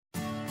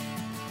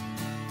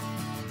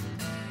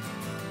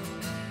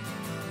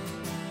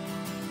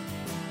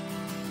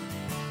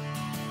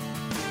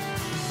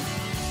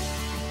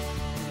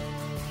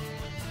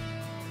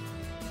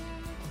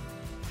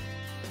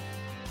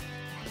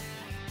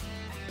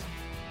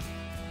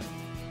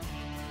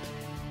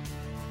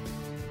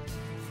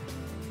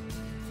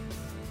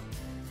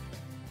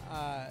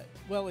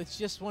Well, it's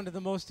just one of the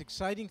most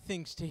exciting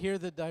things to hear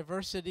the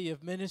diversity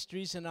of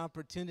ministries and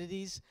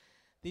opportunities.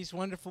 These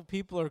wonderful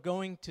people are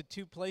going to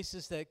two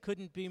places that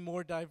couldn't be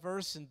more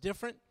diverse and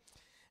different,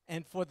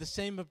 and for the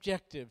same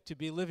objective, to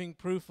be living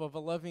proof of a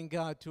loving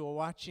God to a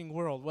watching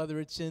world. Whether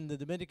it's in the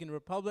Dominican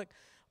Republic,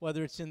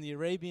 whether it's in the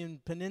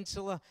Arabian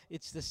Peninsula,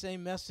 it's the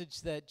same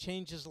message that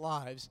changes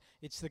lives.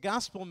 It's the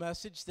gospel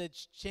message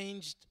that's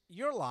changed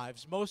your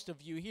lives, most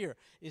of you here.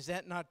 Is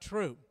that not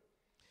true?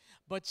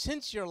 But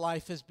since your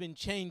life has been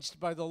changed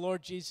by the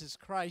Lord Jesus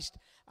Christ,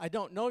 I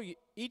don't know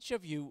each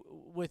of you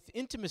with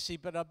intimacy,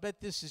 but I'll bet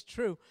this is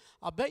true.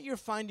 I'll bet you're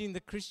finding the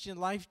Christian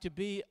life to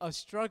be a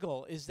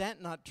struggle. Is that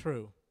not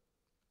true?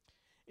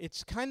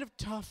 It's kind of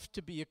tough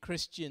to be a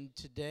Christian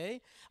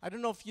today. I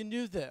don't know if you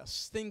knew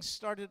this. Things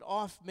started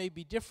off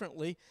maybe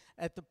differently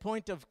at the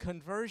point of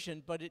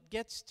conversion, but it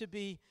gets to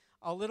be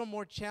a little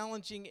more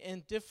challenging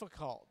and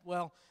difficult.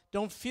 Well,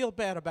 don't feel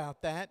bad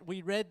about that.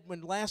 We read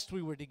when last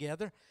we were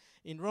together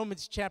in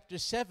Romans chapter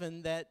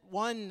 7 that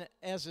one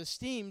as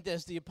esteemed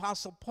as the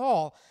Apostle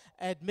Paul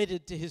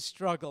admitted to his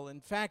struggle. In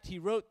fact, he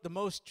wrote the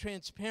most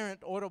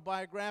transparent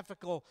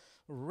autobiographical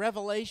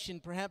revelation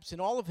perhaps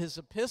in all of his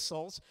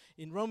epistles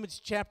in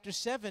Romans chapter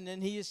 7,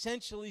 and he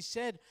essentially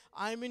said,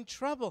 I'm in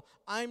trouble,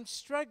 I'm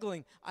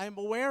struggling, I'm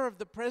aware of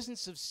the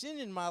presence of sin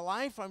in my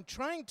life, I'm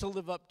trying to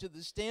live up to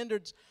the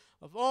standards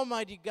of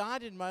Almighty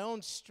God in my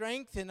own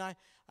strength, and I'm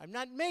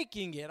not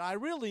making it. I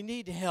really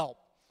need help.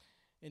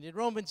 And in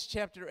Romans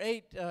chapter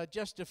 8,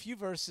 just a few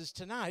verses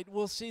tonight,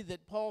 we'll see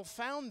that Paul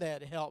found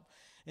that help.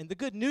 And the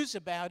good news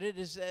about it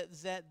is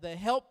that the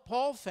help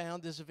Paul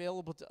found is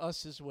available to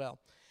us as well.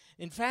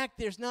 In fact,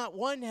 there's not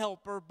one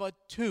helper, but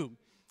two.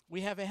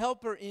 We have a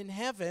helper in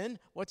heaven.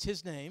 What's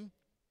his name?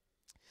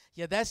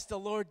 Yeah, that's the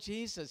Lord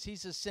Jesus.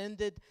 He's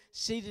ascended,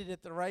 seated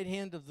at the right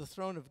hand of the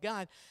throne of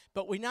God.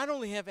 But we not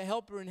only have a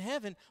helper in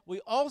heaven,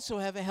 we also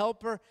have a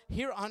helper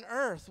here on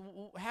earth.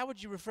 How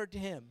would you refer to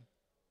him?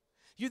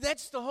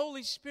 That's the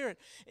Holy Spirit.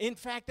 In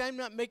fact, I'm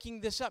not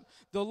making this up.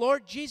 The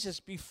Lord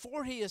Jesus,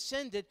 before he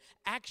ascended,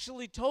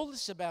 actually told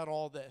us about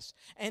all this.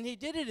 And he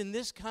did it in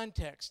this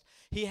context.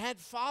 He had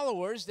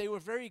followers. They were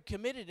very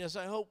committed, as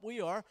I hope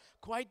we are,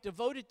 quite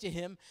devoted to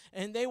him.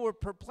 And they were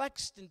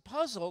perplexed and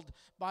puzzled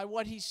by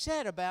what he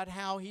said about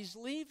how he's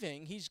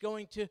leaving. He's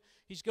going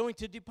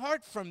to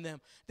depart from them.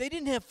 They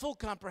didn't have full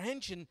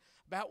comprehension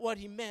about what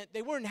he meant.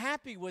 They weren't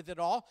happy with it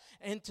all.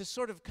 And to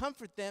sort of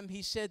comfort them,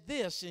 he said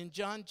this in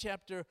John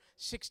chapter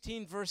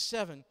 16, verse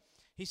 7.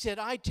 He said,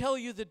 I tell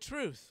you the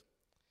truth.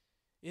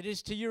 It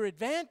is to your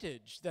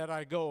advantage that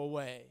I go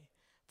away.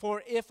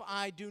 For if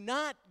I do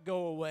not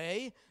go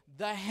away,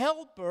 the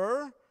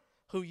helper,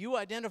 who you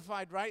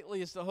identified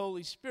rightly as the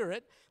Holy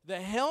Spirit,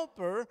 the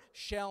helper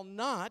shall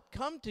not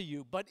come to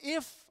you. But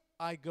if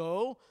I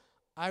go,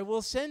 I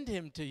will send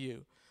him to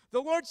you. The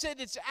Lord said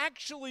it's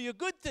actually a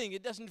good thing.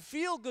 It doesn't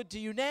feel good to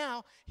you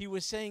now, he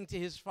was saying to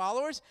his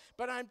followers,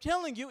 but I'm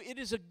telling you it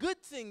is a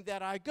good thing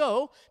that I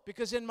go,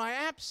 because in my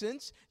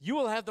absence you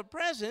will have the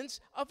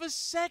presence of a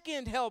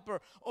second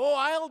helper. Oh,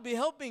 I'll be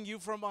helping you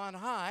from on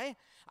high.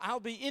 I'll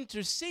be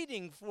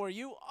interceding for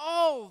you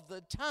all the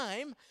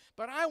time,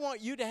 but I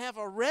want you to have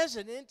a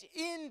resident,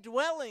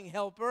 indwelling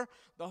helper,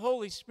 the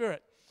Holy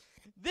Spirit.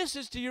 This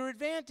is to your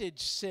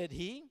advantage, said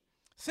he.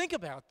 Think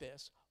about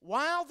this.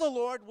 While the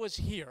Lord was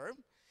here,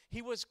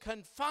 he was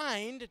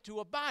confined to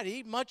a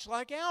body much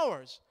like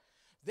ours.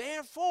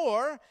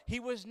 Therefore,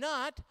 he was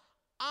not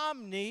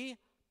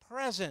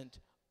omnipresent.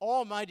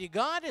 Almighty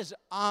God is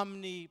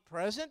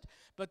omnipresent,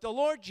 but the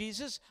Lord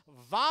Jesus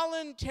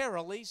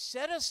voluntarily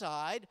set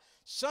aside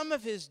some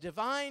of his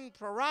divine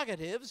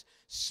prerogatives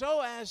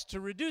so as to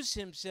reduce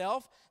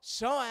himself,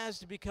 so as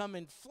to become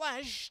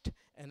enfleshed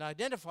and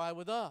identify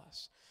with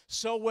us.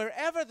 So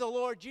wherever the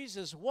Lord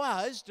Jesus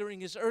was during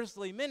his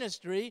earthly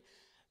ministry,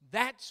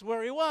 that's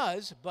where he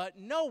was, but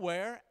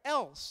nowhere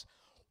else.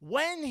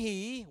 When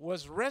he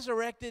was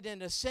resurrected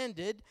and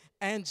ascended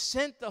and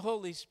sent the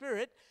Holy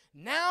Spirit,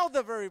 now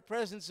the very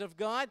presence of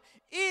God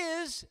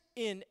is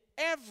in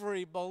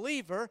every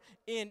believer,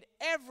 in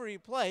every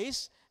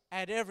place,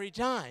 at every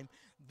time.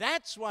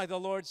 That's why the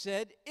Lord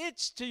said,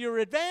 it's to your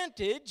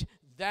advantage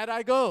that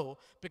I go,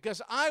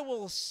 because I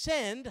will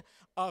send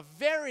a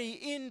very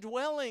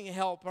indwelling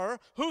helper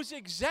who's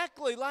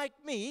exactly like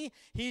me.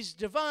 He's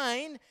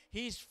divine.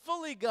 He's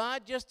fully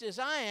God, just as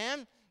I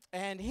am,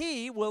 and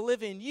he will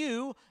live in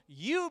you,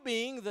 you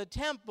being the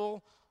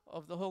temple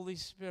of the Holy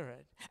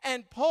Spirit.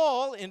 And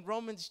Paul, in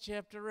Romans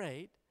chapter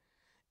 8,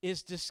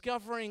 is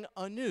discovering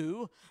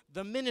anew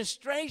the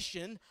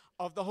ministration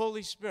of the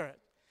Holy Spirit.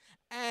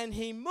 And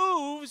he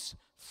moves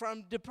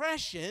from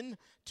depression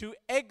to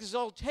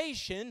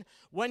exaltation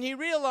when he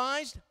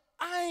realized,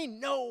 I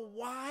know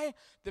why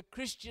the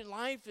Christian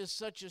life is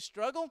such a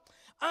struggle.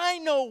 I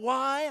know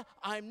why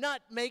I'm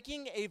not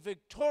making a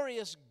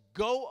victorious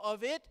go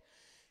of it.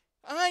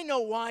 I know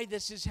why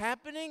this is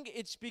happening.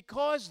 It's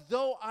because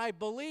though I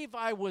believe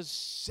I was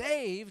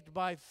saved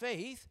by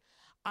faith,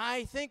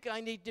 I think I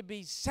need to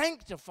be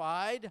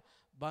sanctified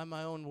by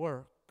my own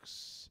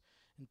works.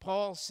 And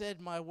Paul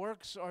said, my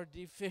works are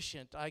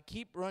deficient. I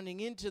keep running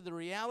into the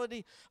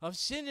reality of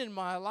sin in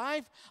my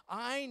life.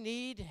 I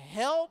need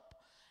help,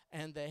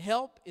 and the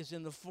help is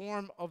in the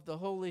form of the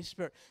Holy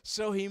Spirit.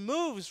 So he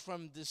moves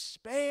from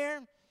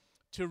despair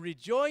to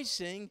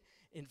rejoicing.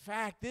 In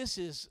fact, this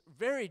is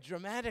very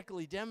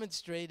dramatically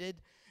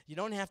demonstrated. You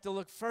don't have to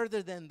look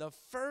further than the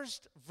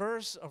first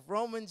verse of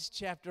Romans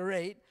chapter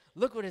 8.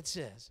 Look what it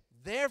says.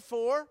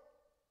 Therefore,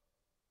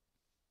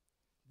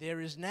 there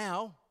is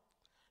now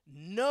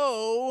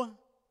no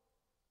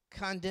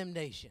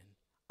condemnation.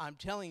 I'm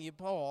telling you,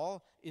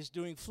 Paul is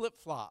doing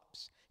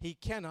flip-flops. He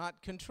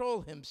cannot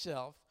control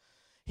himself.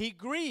 He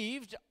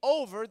grieved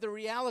over the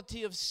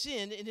reality of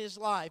sin in his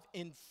life.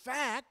 In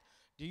fact,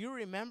 do you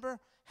remember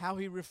how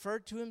he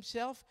referred to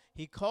himself?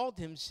 He called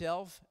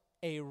himself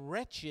a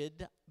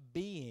wretched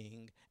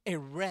being, a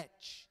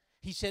wretch.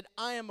 He said,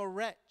 I am a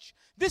wretch.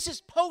 This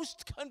is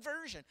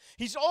post-conversion.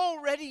 He's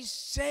already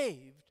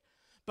saved.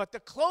 But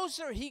the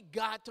closer he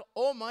got to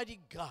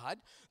Almighty God,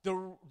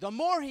 the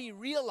more he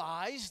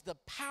realized the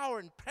power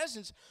and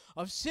presence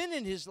of sin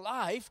in his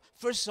life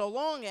for so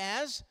long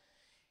as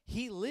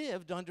he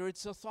lived under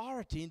its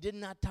authority and did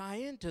not tie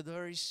into the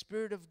very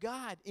Spirit of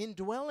God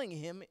indwelling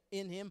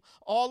in him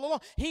all along.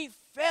 He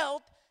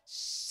felt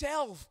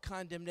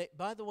self-condemnation.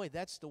 By the way,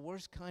 that's the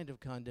worst kind of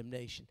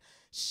condemnation.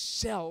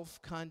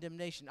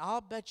 Self-condemnation.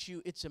 I'll bet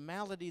you it's a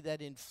malady that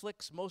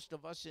inflicts most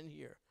of us in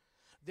here.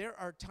 There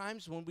are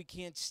times when we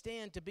can't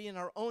stand to be in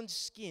our own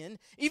skin,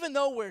 even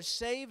though we're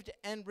saved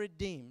and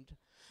redeemed.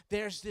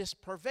 There's this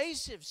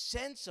pervasive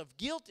sense of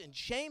guilt and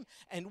shame,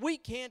 and we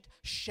can't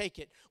shake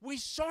it. We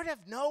sort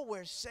of know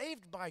we're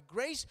saved by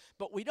grace,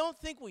 but we don't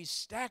think we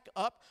stack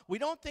up. We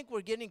don't think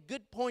we're getting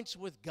good points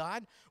with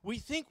God. We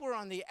think we're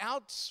on the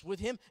outs with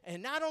Him,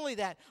 and not only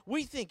that,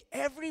 we think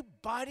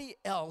everybody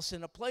else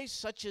in a place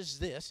such as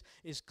this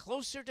is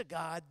closer to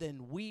God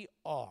than we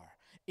are.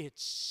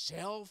 It's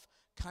self-condemnation.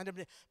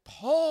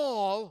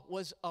 Paul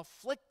was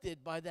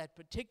afflicted by that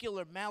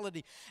particular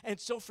malady. And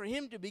so for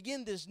him to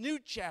begin this new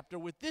chapter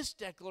with this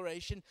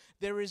declaration,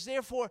 there is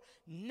therefore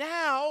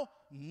now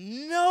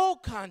no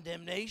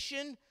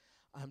condemnation.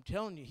 I'm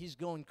telling you, he's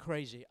going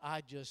crazy.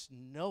 I just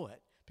know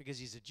it because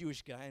he's a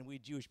Jewish guy, and we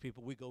Jewish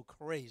people, we go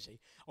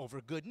crazy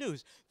over good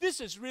news. This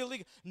is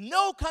really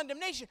no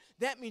condemnation.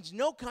 That means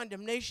no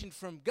condemnation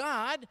from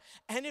God.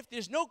 And if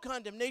there's no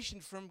condemnation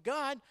from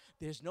God,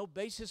 there's no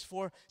basis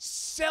for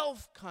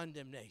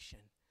self-condemnation.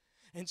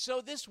 And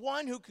so this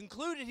one who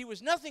concluded he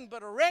was nothing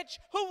but a wretch,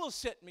 who will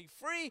set me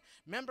free?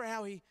 Remember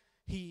how he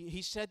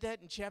said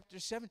that in chapter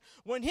 7?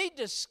 When he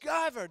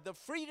discovered the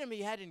freedom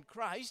he had in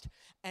Christ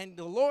and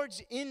the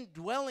Lord's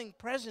indwelling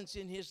presence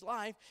in his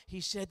life,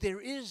 he said, there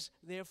is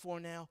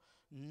therefore now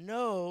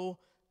no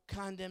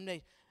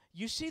condemnation.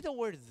 You see the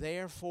word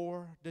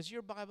therefore? Does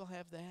your Bible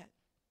have that?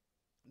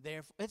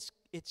 Therefore,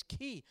 it's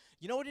key.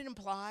 You know what it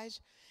implies?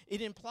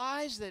 It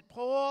implies that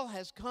Paul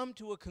has come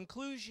to a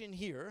conclusion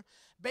here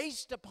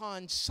based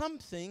upon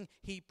something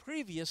he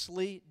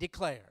previously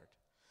declared.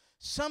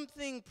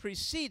 Something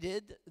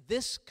preceded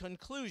this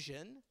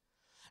conclusion,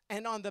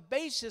 and on the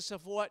basis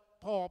of what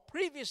Paul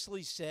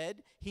previously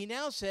said, he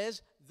now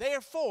says,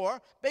 therefore,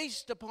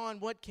 based upon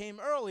what came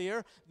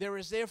earlier, there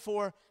is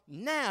therefore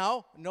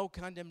now no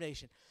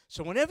condemnation.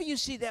 So whenever you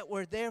see that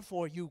word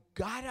therefore, you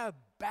gotta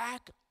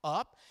back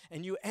up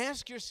and you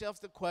ask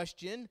yourself the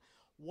question,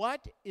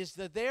 what is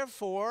the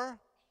therefore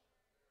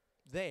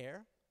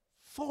there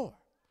for?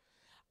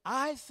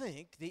 I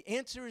think the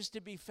answer is to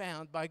be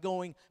found by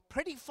going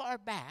pretty far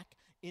back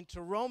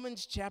into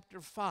Romans chapter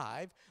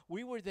 5.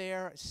 We were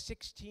there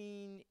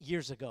 16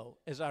 years ago,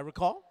 as I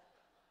recall.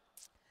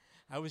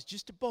 I was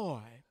just a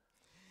boy.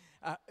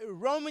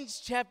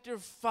 Romans chapter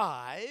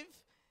 5,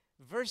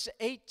 verse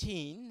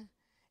 18,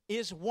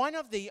 is one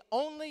of the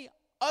only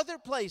other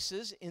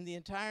places in the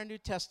entire New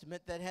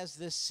Testament that has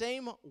the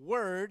same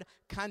word,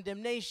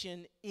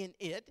 condemnation, in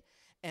it.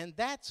 And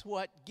that's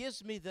what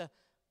gives me the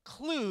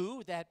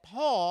clue that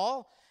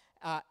Paul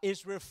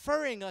is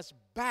referring us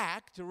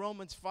back to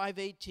Romans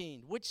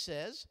 5:18, which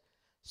says,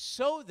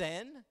 so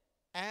then,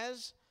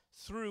 as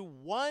through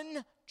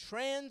one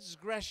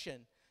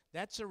transgression,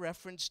 that's a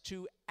reference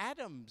to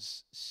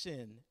Adam's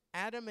sin,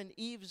 Adam and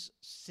Eve's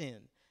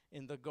sin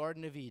in the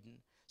Garden of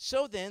Eden.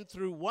 So then,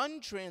 through one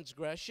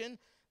transgression,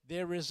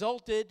 there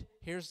resulted,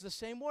 here's the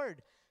same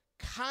word,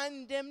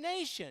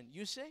 condemnation.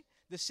 You see?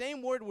 The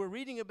same word we're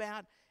reading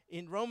about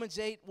in Romans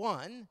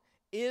 8:1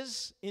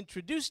 is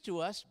introduced to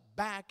us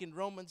back in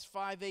Romans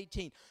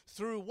 5:18.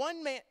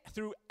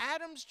 Through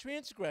Adam's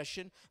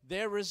transgression,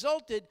 there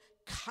resulted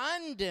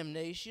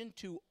condemnation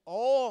to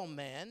all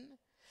men.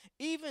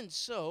 Even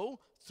so,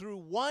 through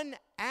one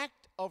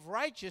act of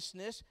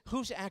righteousness,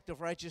 whose act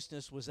of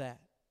righteousness was that?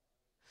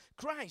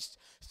 Christ.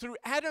 Through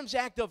Adam's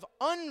act of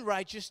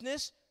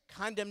unrighteousness,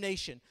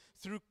 condemnation.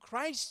 Through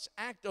Christ's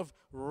act of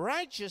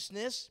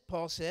righteousness,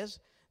 Paul says,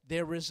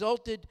 there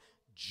resulted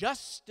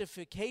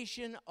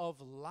justification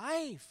of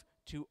life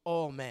to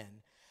all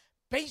men.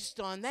 Based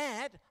on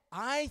that,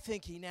 I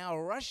think he now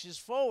rushes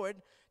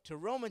forward to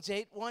Romans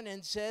 8:1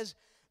 and says,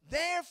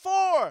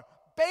 Therefore,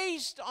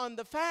 based on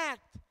the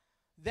fact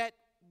that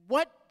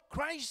what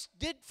Christ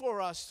did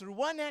for us through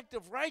one act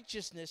of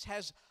righteousness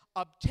has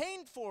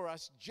obtained for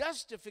us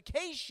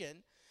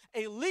justification,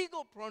 a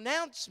legal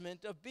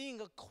pronouncement of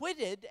being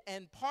acquitted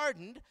and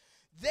pardoned,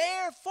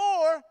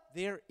 therefore,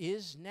 there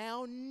is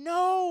now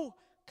no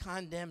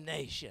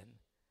condemnation.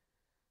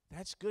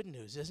 That's good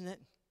news, isn't it?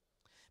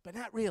 But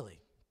not really,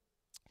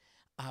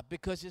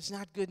 because it's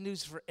not good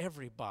news for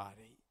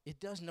everybody. It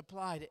doesn't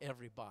apply to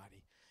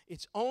everybody.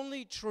 It's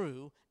only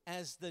true,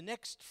 as the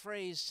next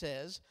phrase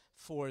says,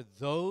 for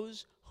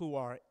those who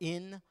are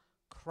in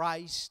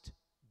Christ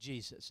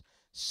Jesus.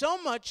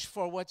 So much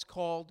for what's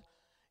called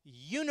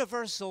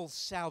universal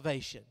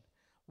salvation,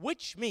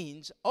 which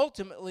means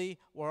ultimately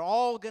we're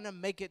all going to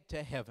make it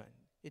to heaven.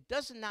 It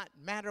does not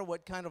matter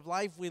what kind of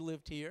life we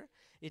lived here.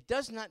 It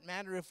does not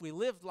matter if we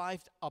lived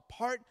life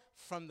apart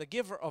from the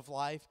giver of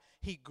life.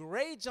 He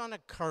grades on a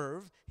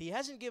curve. He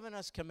hasn't given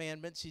us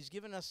commandments. He's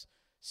given us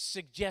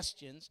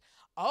suggestions.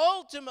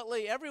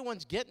 Ultimately,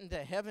 everyone's getting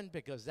to heaven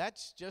because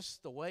that's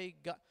just the way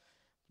God,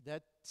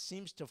 that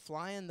seems to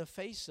fly in the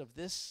face of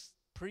this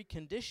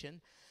precondition.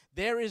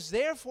 There is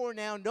therefore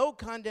now no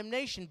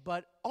condemnation,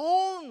 but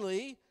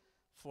only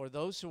for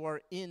those who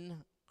are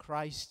in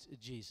Christ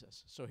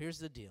Jesus. So here's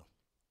the deal.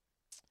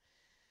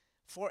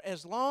 For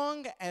as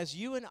long as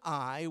you and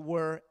I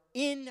were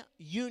in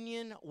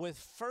union with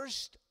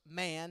first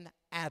man,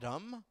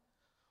 Adam,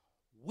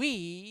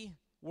 we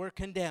were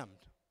condemned.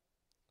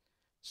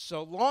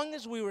 So long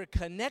as we were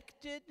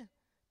connected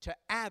to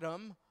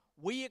Adam,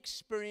 we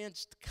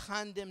experienced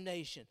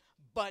condemnation.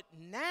 But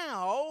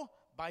now,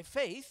 by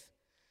faith,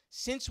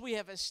 since we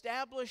have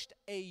established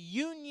a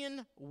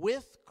union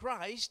with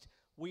Christ,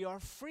 we are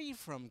free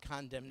from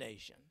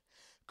condemnation.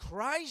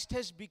 Christ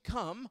has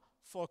become,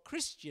 for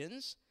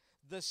Christians,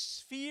 the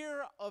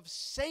sphere of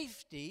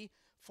safety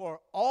for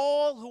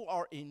all who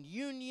are in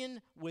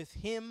union with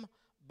him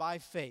by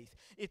faith.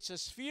 It's a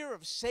sphere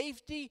of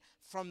safety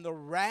from the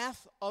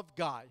wrath of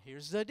God.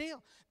 Here's the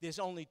deal. There's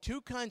only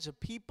two kinds of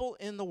people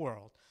in the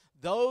world.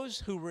 Those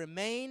who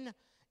remain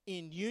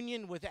in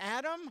union with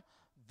Adam,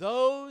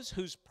 those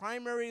whose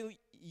primary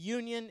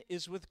union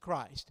is with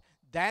Christ.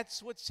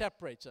 That's what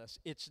separates us.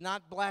 It's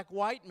not black,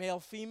 white, male,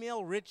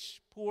 female,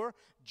 rich, poor,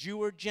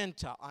 Jew, or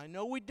Gentile. I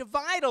know we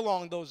divide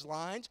along those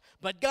lines,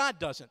 but God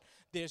doesn't.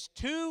 There's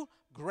two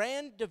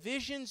grand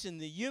divisions in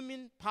the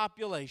human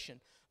population.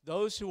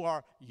 Those who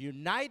are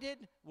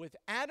united with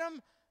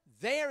Adam,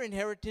 their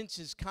inheritance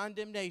is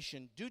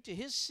condemnation due to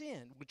his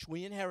sin, which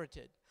we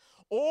inherited.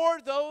 Or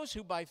those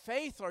who by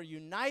faith are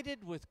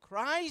united with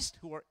Christ,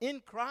 who are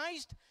in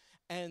Christ,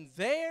 and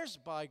theirs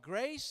by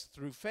grace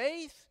through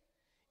faith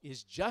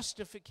is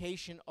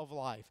justification of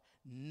life,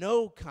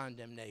 no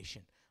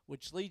condemnation,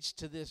 which leads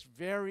to this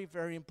very,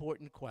 very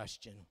important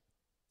question.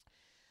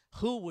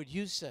 Who would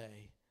you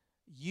say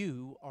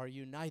you are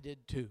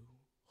united to?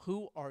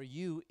 Who are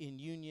you in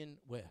union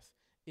with?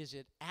 Is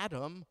it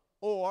Adam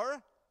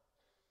or,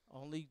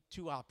 only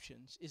two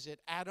options, is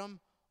it Adam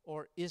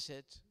or is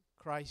it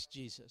Christ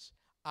Jesus?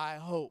 I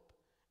hope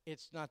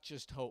it's not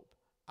just hope.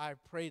 I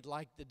prayed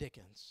like the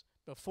Dickens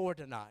before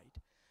tonight,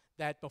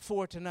 that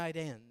before tonight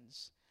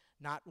ends,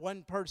 not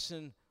one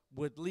person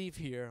would leave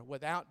here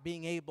without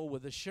being able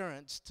with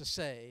assurance to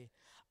say,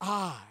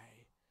 I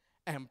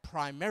am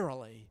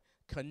primarily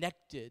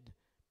connected,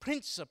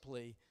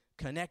 principally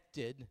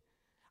connected.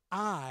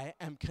 I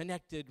am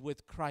connected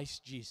with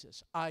Christ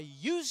Jesus. I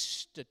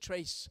used to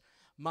trace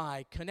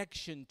my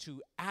connection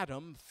to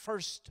Adam,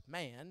 first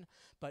man,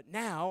 but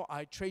now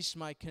I trace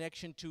my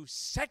connection to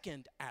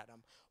second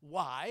Adam.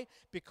 Why?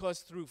 Because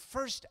through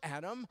first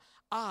Adam,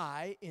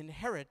 I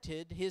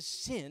inherited his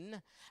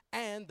sin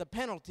and the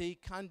penalty,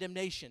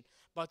 condemnation.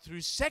 But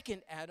through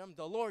second Adam,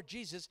 the Lord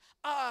Jesus,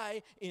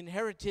 I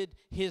inherited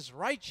his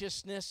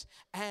righteousness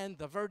and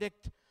the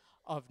verdict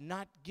of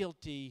not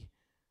guilty,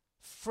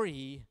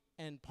 free,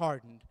 and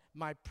pardoned.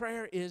 My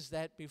prayer is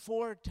that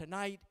before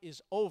tonight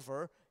is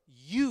over,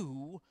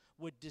 you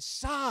would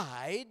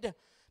decide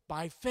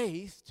by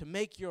faith to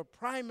make your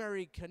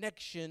primary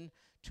connection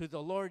to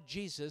the Lord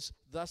Jesus,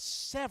 thus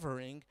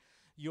severing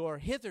your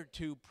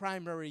hitherto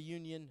primary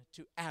union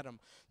to Adam.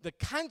 The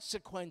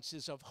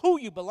consequences of who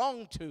you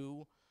belong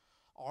to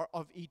are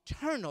of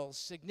eternal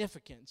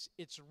significance.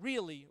 It's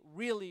really,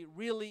 really,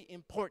 really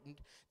important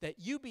that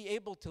you be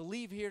able to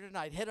leave here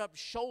tonight, head up,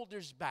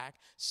 shoulders back,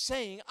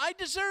 saying, I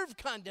deserve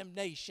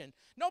condemnation.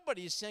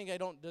 Nobody is saying I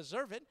don't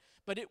deserve it,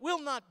 but it will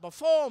not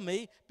befall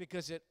me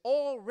because it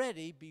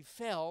already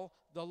befell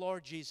the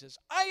Lord Jesus.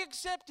 I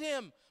accept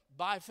him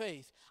by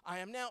faith. I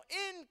am now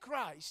in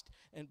Christ,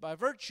 and by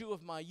virtue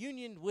of my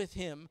union with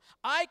him,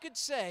 I could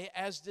say,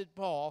 as did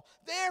Paul,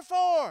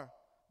 therefore,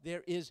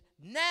 there is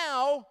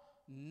now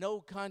no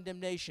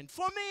condemnation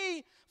for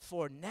me,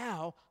 for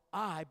now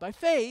I, by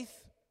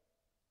faith,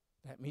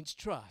 that means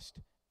trust,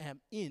 am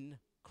in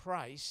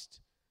Christ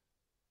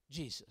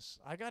Jesus.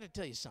 I got to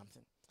tell you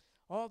something.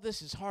 All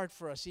this is hard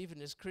for us,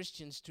 even as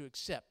Christians, to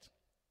accept,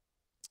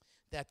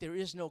 that there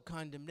is no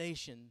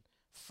condemnation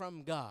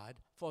from God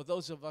for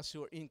those of us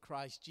who are in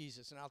Christ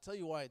Jesus. And I'll tell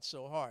you why it's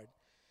so hard.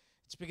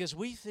 It's because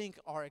we think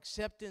our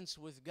acceptance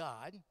with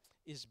God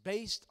is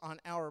based on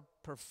our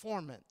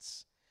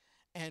performance.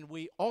 And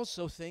we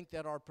also think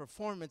that our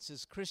performance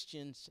as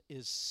Christians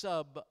is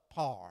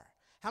subpar.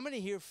 How many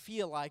here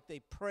feel like they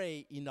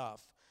pray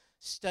enough,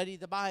 study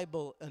the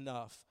Bible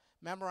enough,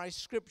 memorize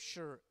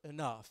Scripture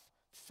enough,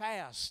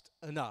 fast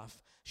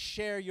enough,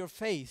 share your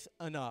faith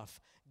enough,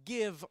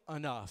 give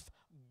enough,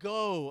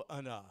 go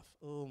enough?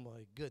 Oh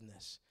my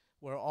goodness.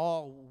 We're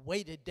all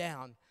weighted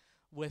down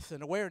with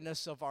an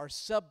awareness of our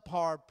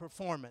subpar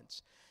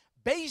performance.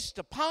 Based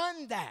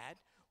upon that,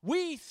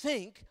 we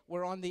think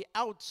we're on the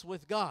outs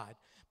with God.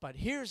 But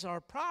here's our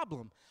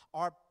problem.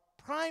 Our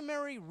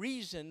primary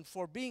reason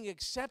for being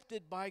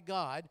accepted by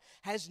God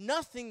has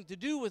nothing to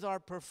do with our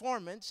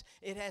performance.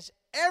 It has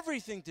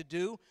everything to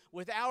do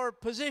with our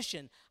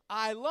position.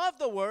 I love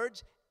the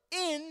words,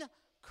 in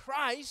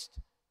Christ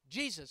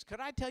Jesus.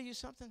 Could I tell you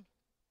something?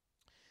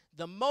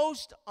 The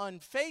most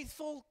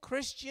unfaithful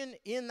Christian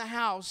in the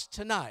house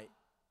tonight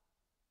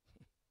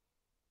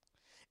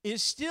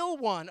is still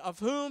one of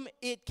whom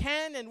it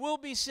can and will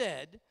be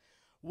said,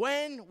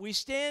 when we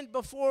stand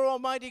before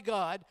Almighty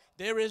God,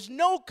 there is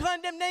no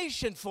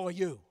condemnation for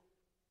you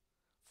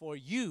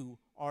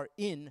are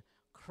in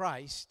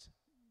Christ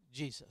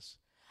Jesus.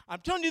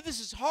 I'm telling you,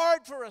 this is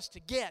hard for us to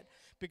get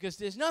because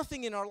there's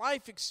nothing in our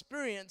life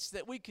experience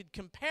that we could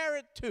compare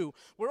it to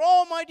where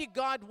Almighty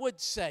God would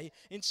say,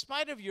 in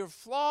spite of your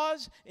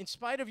flaws, in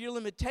spite of your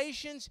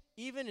limitations,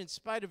 even in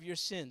spite of your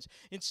sins,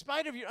 in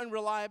spite of your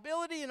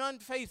unreliability and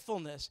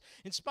unfaithfulness,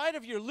 in spite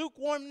of your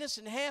lukewarmness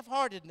and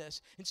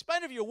half-heartedness, in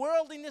spite of your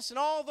worldliness and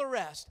all the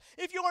rest,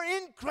 if you are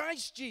in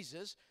Christ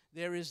Jesus,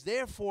 there is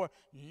therefore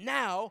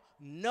now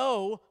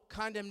no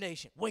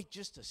condemnation. Wait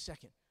just a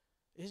second.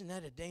 Isn't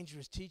that a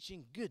dangerous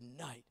teaching? Good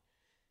night.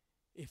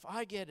 If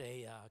I get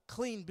a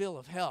clean bill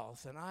of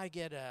health and I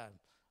get a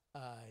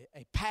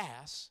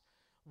pass,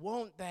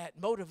 won't that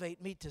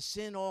motivate me to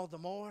sin all the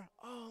more?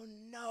 Oh,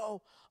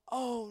 no.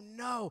 Oh,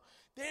 no.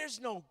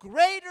 There's no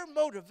greater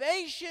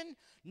motivation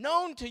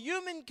known to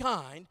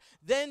humankind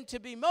than to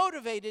be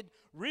motivated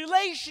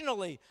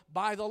relationally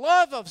by the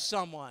love of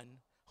someone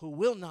who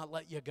will not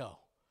let you go.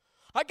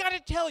 I got to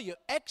tell you,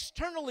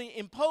 externally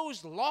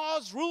imposed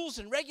laws, rules,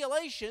 and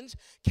regulations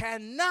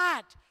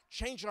cannot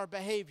change our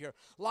behavior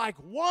like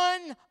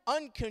one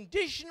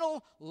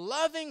unconditional,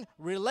 loving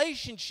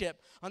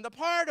relationship on the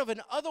part of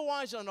an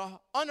otherwise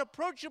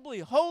unapproachably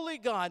holy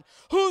God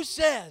who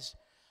says,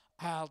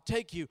 I'll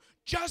take you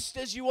just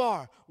as you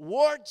are,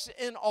 warts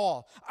and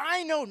all.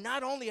 I know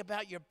not only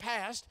about your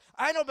past,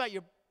 I know about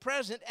your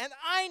present, and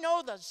I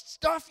know the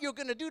stuff you're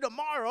going to do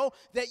tomorrow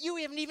that you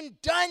haven't even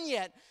done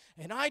yet.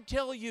 And I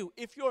tell you,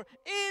 if you're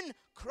in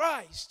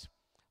Christ,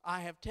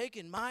 I have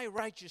taken my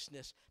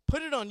righteousness,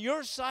 put it on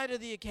your side of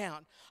the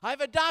account.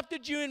 I've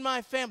adopted you in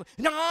my family.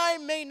 Now, I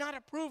may not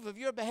approve of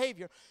your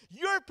behavior.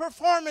 Your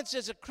performance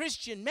as a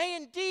Christian may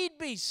indeed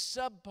be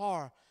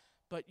subpar,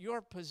 but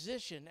your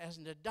position as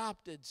an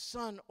adopted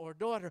son or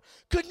daughter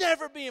could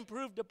never be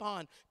improved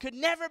upon, could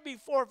never be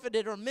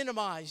forfeited or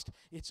minimized.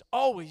 It's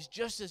always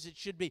just as it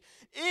should be.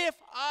 If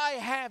I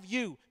have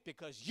you,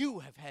 because you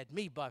have had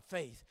me by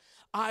faith,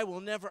 I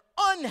will never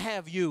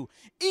unhave you,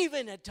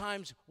 even at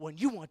times when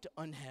you want to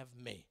unhave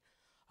me.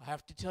 I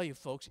have to tell you,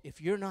 folks,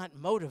 if you're not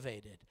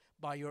motivated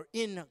by your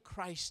in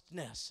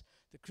Christness,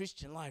 the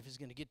Christian life is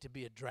going to get to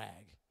be a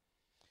drag.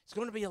 It's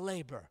going to be a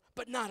labor,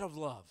 but not of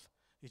love.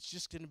 It's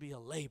just going to be a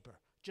labor,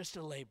 just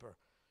a labor,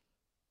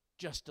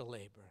 just a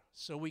labor.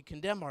 So we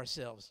condemn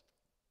ourselves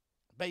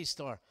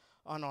based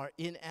on our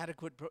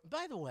inadequate.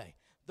 By the way,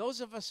 those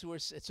of us who are,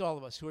 it's all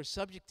of us, who are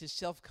subject to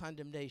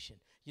self-condemnation,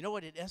 you know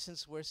what in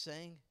essence we're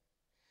saying?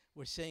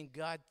 We're saying,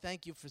 God,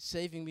 thank you for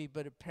saving me,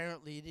 but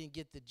apparently you didn't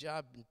get the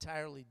job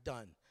entirely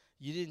done.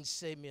 You didn't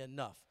save me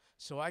enough.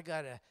 So I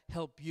got to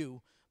help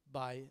you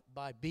by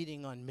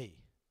beating on me.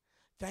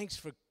 Thanks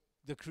for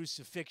the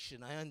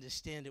crucifixion. I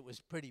understand it was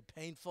pretty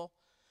painful,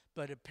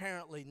 but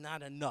apparently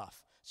not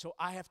enough. So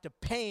I have to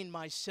pain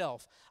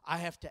myself. I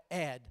have to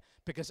add,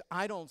 because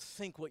I don't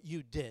think what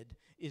you did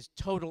is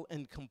total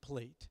and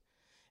complete.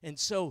 And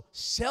so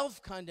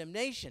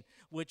self-condemnation,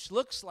 which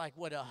looks like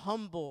what a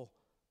humble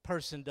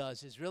person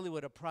does, is really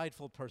what a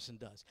prideful person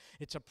does.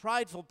 It's a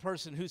prideful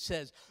person who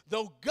says,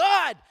 though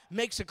God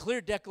makes a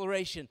clear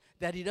declaration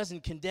that he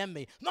doesn't condemn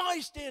me, my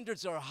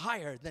standards are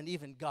higher than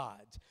even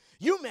God's.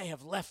 You may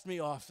have left me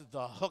off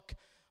the hook,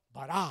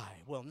 but I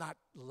will not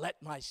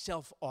let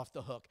myself off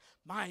the hook.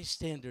 My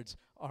standards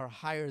are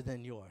higher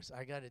than yours.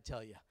 I got to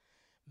tell you,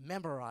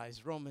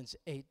 memorize Romans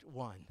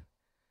 8:1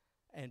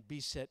 and be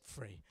set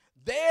free.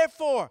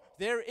 Therefore,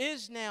 there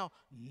is now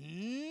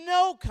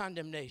no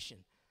condemnation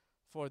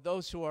for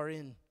those who are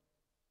in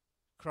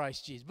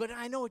Christ Jesus. But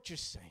I know what you're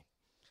saying.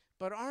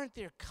 But aren't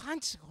there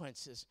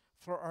consequences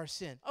for our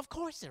sin? Of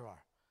course there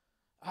are.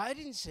 I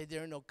didn't say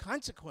there are no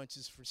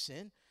consequences for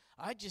sin.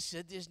 I just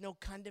said there's no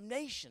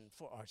condemnation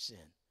for our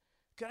sin.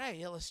 Could I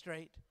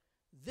illustrate?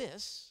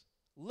 This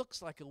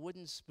looks like a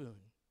wooden spoon.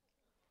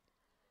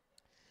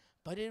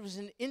 But it was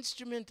an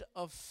instrument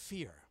of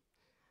fear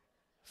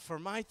for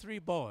my 3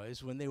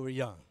 boys when they were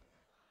young.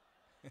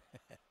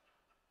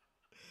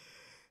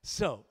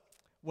 So,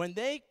 when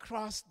they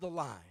crossed the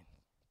line,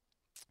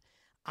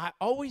 I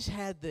always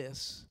had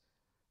this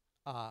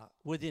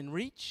within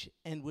reach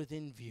and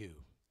within view.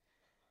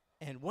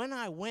 And when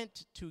I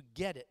went to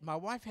get it, my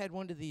wife had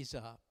one of these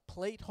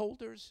plate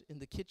holders in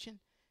the kitchen,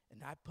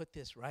 and I put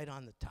this right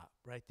on the top,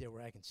 right there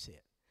where I can see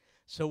it.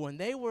 So when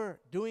they were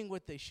doing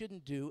what they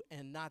shouldn't do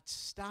and not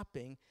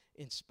stopping,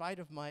 in spite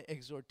of my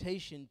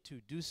exhortation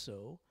to do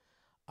so,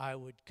 I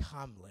would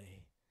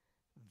calmly,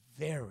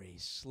 very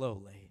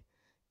slowly,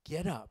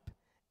 get up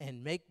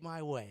and make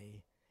my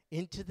way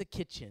into the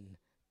kitchen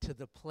to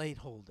the plate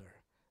holder.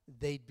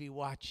 They'd be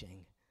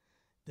watching.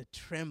 The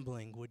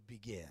trembling would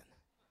begin.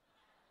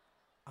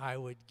 I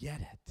would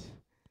get it,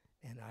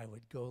 and I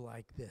would go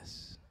like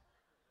this,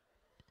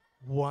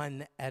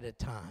 one at a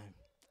time.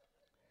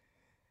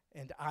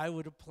 And I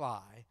would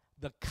apply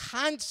the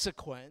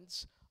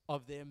consequence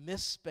of their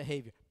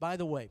misbehavior. By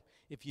the way,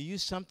 if you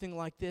use something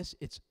like this,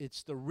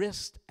 it's the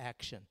wrist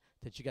action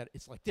that you got.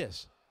 It's like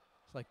this.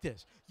 It's like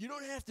this. You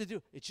don't have to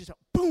do, it's just a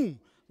boom,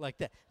 like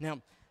that.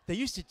 Now, they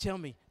used to tell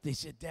me, they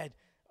said, Dad,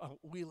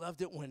 we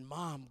loved it when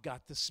Mom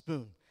got the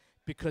spoon.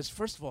 Because,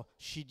 first of all,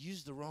 she'd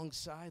use the wrong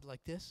side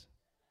like this.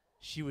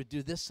 She would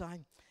do this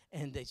side.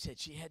 And they said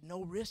she had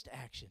no wrist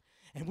action.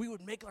 And we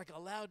would make like a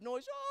loud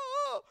noise,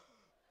 oh,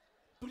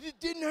 but it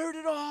didn't hurt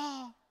at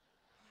all.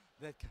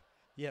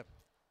 Yeah.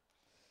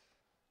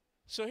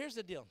 So here's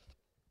the deal.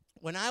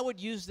 When I would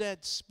use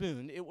that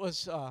spoon, it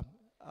was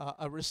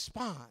a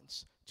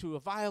response to a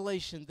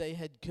violation they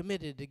had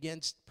committed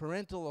against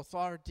parental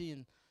authority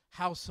and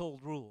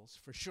household rules,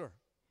 for sure.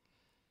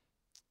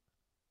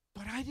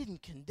 But I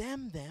didn't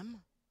condemn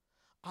them.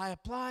 I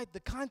applied the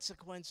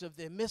consequence of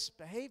their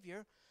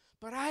misbehavior,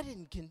 but I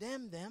didn't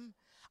condemn them.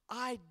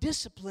 I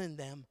disciplined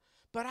them,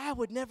 but I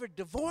would never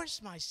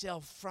divorce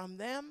myself from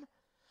them.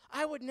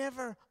 I would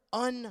never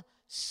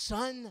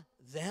unson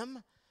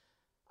them.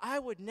 I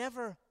would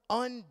never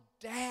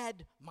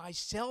undad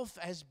myself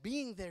as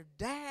being their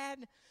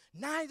dad.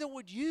 Neither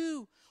would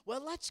you.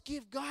 Well, let's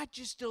give God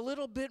just a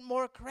little bit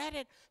more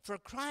credit for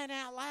crying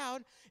out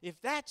loud.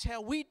 If that's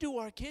how we do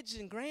our kids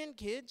and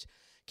grandkids,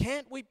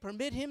 can't we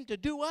permit him to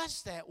do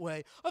us that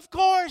way? Of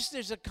course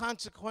there's a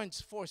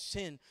consequence for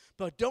sin,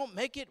 but don't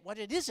make it what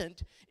it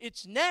isn't.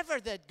 It's never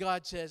that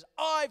God says,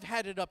 I've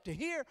had it up to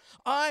here.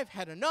 I've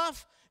had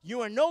enough.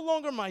 You are no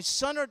longer my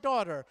son or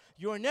daughter.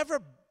 You're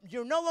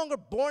no longer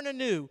born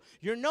anew.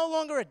 You're no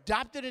longer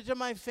adopted into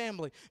my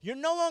family. You're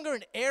no longer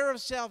an heir of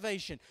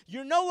salvation.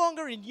 You're no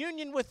longer in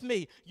union with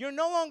me. You're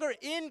no longer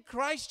in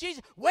Christ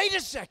Jesus. Wait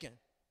a second.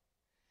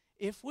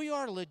 If we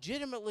are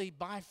legitimately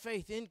by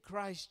faith in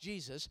Christ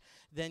Jesus,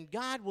 then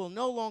God will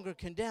no longer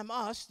condemn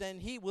us, then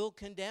he will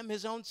condemn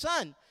his own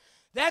son.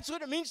 That's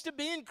what it means to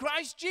be in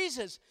Christ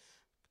Jesus.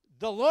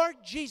 The Lord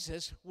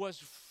Jesus was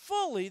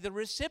fully the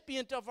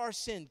recipient of our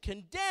sin,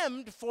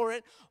 condemned for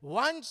it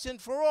once and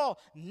for all,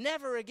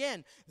 never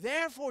again.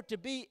 Therefore, to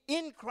be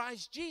in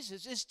Christ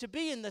Jesus is to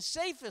be in the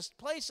safest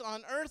place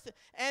on earth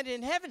and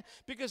in heaven,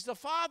 because the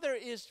Father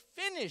is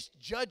finished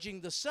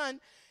judging the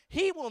Son.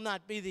 He will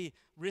not be the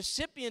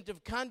recipient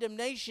of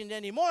condemnation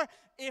anymore.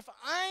 If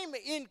I'm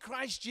in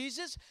Christ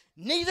Jesus,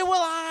 neither will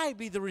I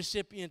be the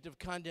recipient of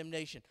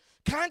condemnation.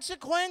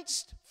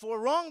 Consequence for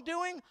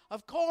wrongdoing?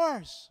 Of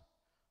course.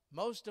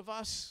 Most of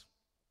us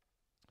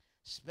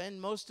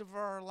spend most of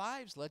our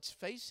lives, let's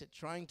face it,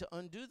 trying to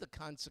undo the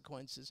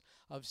consequences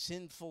of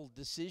sinful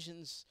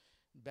decisions,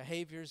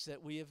 behaviors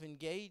that we have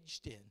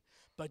engaged in.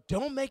 But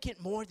don't make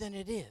it more than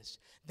it is.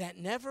 That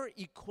never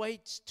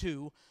equates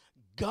to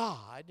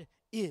God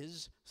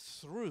is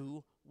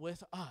through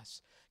with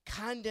us.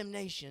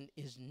 Condemnation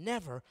is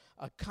never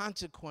a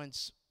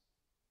consequence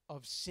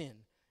of sin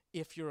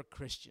if you're a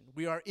Christian.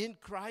 We are in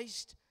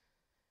Christ,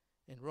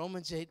 and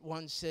Romans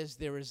 8:1 says,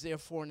 there is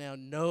therefore now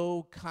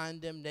no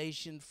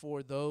condemnation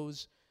for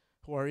those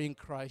who are in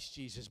Christ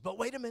Jesus. But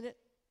wait a minute.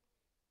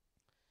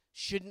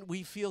 Shouldn't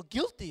we feel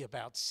guilty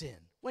about sin?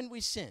 When we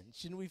sin,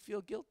 shouldn't we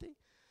feel guilty?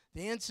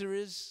 The answer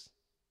is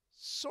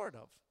sort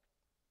of.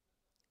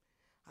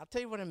 I'll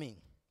tell you what I mean.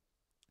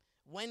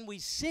 When we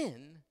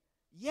sin,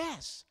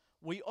 yes,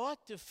 we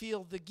ought to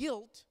feel the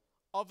guilt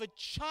of a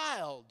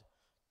child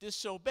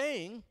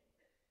disobeying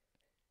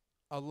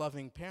a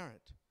loving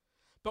parent.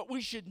 But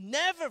we should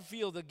never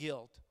feel the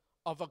guilt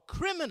of a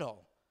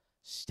criminal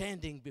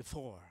standing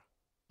before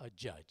a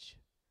judge.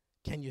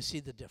 Can you see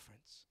the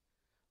difference?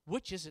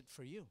 Which is it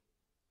for you?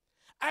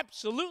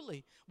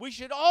 Absolutely. We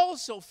should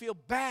also feel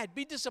bad,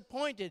 be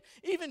disappointed,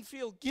 even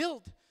feel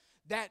guilt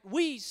that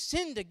we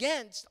sinned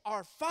against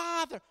our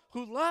Father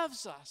who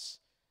loves us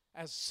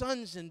as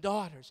sons and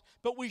daughters.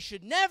 But we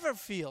should never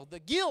feel the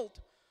guilt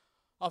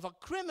of a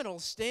criminal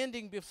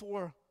standing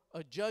before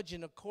a judge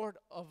in a court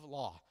of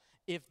law.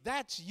 If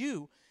that's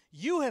you,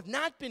 you have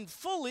not been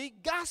fully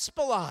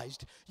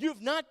gospelized.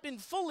 You've not been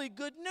fully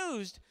good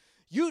newsed.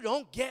 You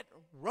don't get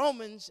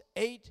Romans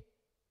 8,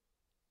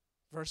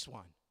 verse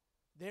 1.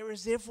 There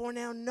is therefore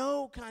now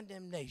no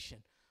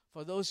condemnation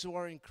for those who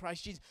are in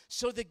Christ Jesus.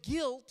 So the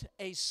guilt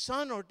a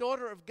son or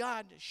daughter of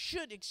God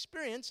should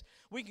experience,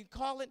 we can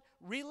call it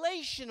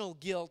relational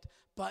guilt,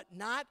 but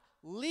not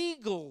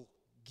legal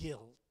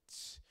guilt.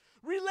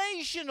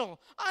 Relational.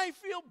 I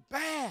feel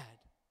bad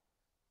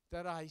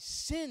that I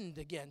sinned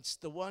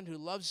against the one who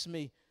loves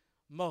me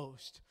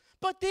most.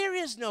 But there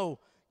is no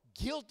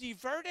guilty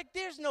verdict.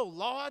 There's no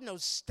law, no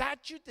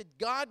statute that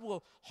God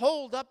will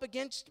hold up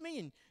against me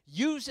and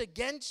use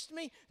against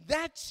me.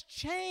 That's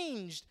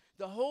changed.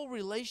 The whole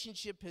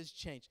relationship has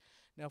changed.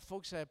 Now,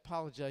 folks, I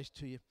apologize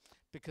to you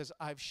because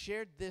I've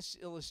shared this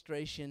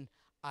illustration,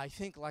 I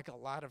think, like a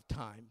lot of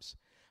times.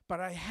 But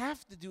I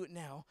have to do it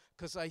now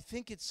because I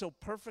think it so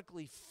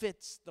perfectly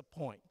fits the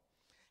point.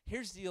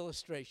 Here's the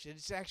illustration.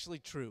 It's actually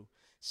true.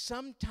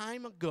 Some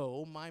time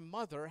ago, my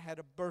mother had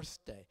a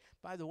birthday.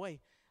 By the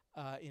way,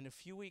 in a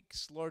few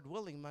weeks, Lord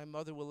willing, my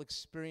mother will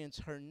experience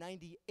her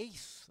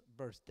 98th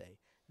birthday.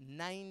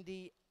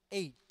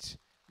 98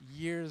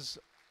 years.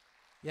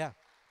 Yeah.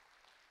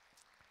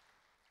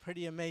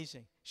 Pretty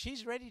amazing.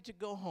 She's ready to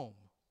go home.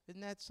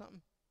 Isn't that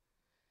something?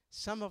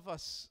 Some of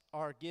us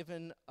are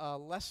given a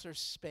lesser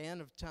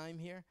span of time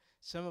here.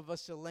 Some of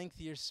us a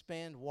lengthier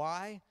span.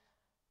 Why?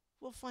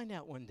 We'll find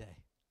out one day.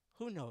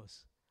 Who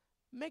knows?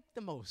 Make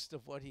the most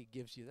of what he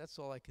gives you. That's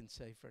all I can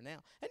say for now.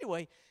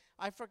 Anyway,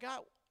 I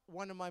forgot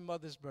one of my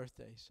mother's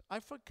birthdays. I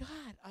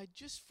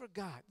just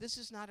forgot. This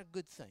is not a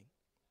good thing.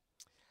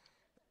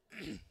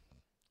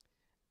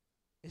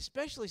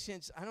 Especially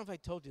since, I don't know if I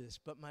told you this,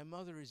 but my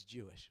mother is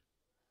Jewish.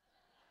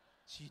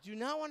 So you do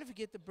not want to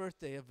forget the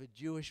birthday of a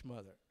Jewish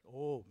mother.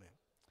 Oh, man.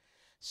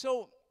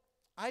 So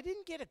I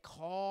didn't get a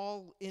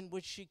call in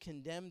which she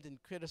condemned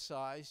and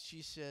criticized.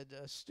 She said,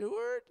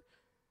 Stuart,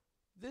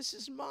 this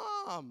is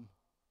Mom.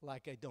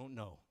 Like I don't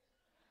know.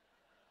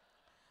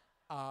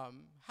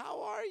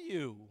 How are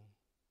you?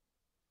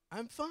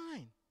 I'm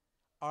fine.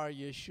 Are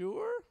you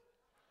sure?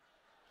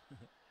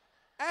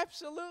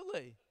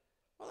 Absolutely.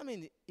 Well, I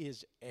mean,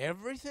 is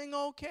everything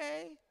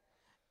okay?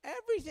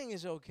 Everything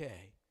is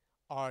okay.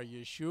 Are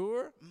you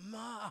sure?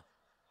 Ma,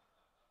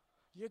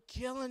 you're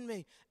killing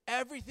me.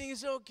 Everything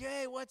is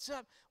okay. What's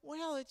up?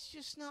 Well, it's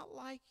just not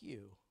like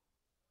you.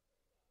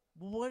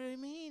 What do you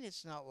mean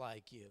it's not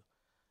like you?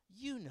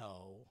 You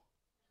know.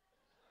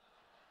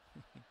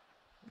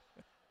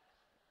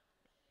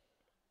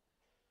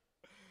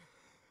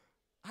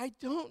 I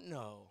don't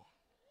know.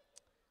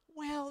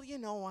 Well, you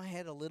know, I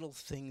had a little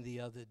thing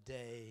the other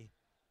day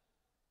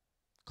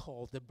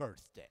called a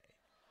birthday.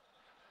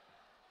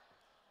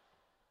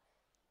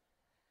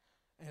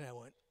 And I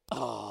went,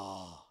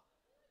 oh,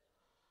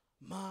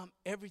 Mom,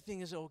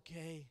 everything is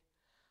okay.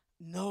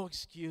 No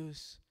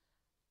excuse.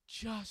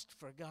 Just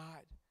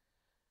forgot.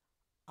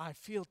 I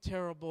feel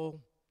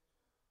terrible.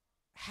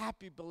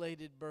 Happy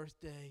belated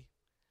birthday.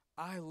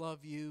 I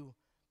love you.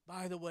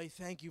 By the way,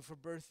 thank you for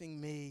birthing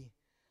me.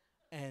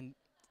 And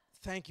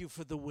thank you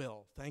for the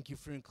will. Thank you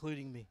for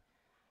including me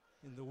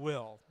in the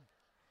will.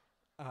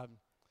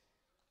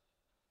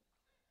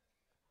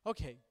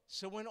 Okay,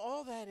 so when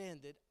all that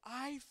ended,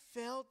 I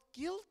felt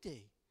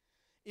guilty.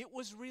 It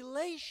was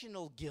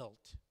relational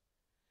guilt.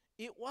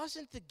 It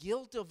wasn't the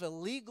guilt of a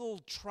legal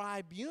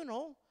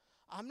tribunal.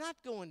 I'm not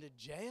going to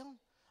jail.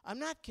 I'm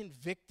not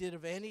convicted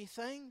of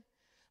anything.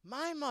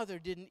 My mother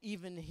didn't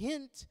even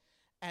hint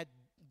at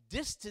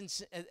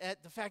distance,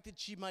 at the fact that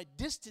she might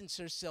distance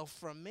herself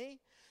from me.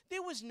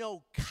 There was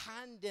no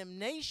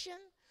condemnation.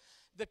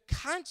 The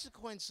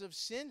consequence of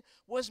sin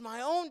was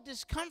my own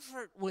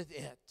discomfort with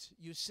it,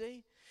 you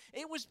see.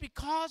 It was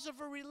because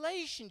of a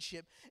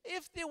relationship.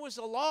 If there was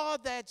a law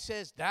that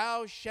says,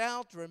 thou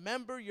shalt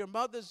remember your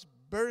mother's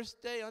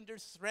birthday under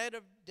threat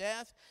of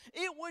death,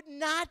 it would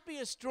not be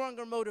a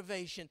stronger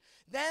motivation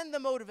than the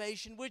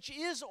motivation which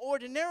is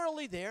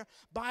ordinarily there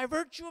by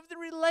virtue of the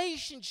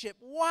relationship.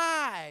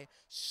 Why?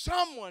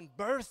 Someone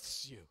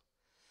births you,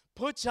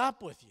 puts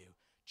up with you,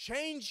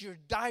 changes your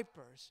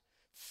diapers,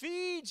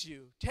 feeds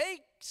you,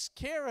 takes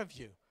care of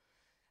you,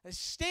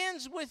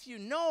 stands with you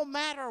no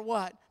matter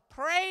what,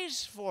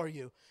 prays for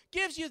you,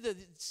 gives you the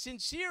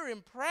sincere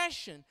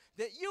impression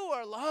that you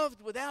are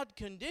loved without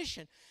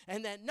condition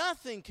and that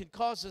nothing can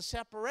cause a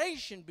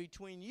separation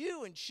between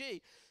you and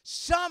she.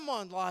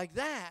 Someone like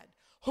that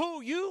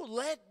who you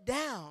let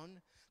down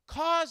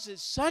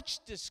causes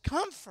such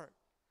discomfort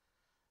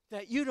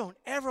that you don't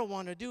ever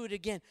want to do it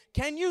again.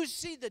 Can you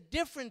see the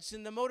difference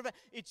in the motivation?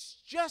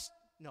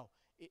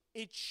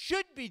 It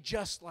should be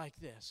just like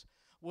this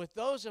with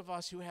those of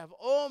us who have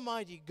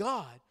Almighty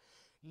God,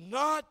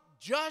 not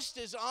just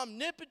as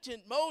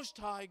omnipotent, most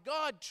high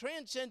God,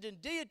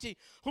 transcendent deity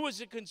who is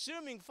a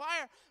consuming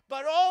fire,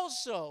 but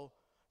also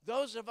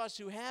those of us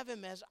who have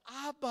him as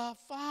Abba,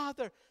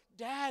 Father,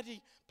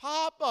 Daddy,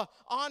 Papa,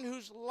 on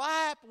whose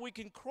lap we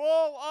can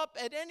crawl up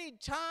at any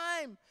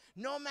time,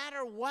 no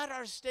matter what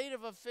our state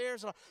of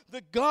affairs are.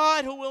 The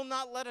God who will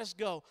not let us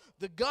go,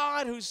 the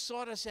God who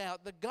sought us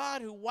out, the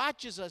God who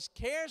watches us,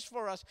 cares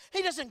for us.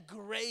 He doesn't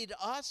grade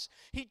us.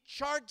 He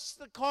charts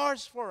the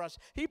cars for us.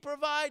 He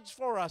provides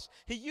for us.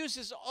 He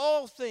uses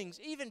all things,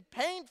 even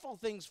painful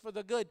things, for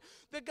the good.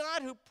 The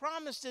God who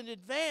promised in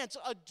advance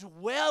a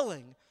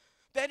dwelling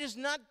that is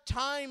not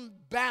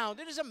time-bound.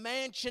 It is a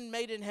mansion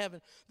made in heaven.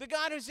 The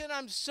God who said,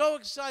 I'm so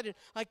excited.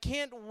 I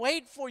can't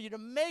wait for you to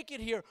make it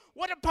here.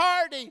 What a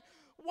party.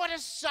 What a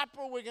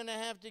supper we're going to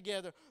have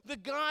together. The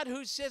God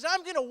who says,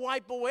 I'm going to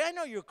wipe away. I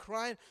know you're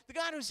crying. The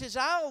God who says,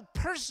 I'll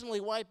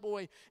personally wipe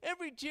away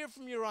every tear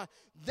from your eye.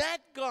 That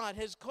God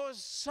has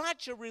caused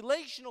such a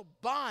relational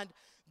bond.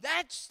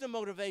 That's the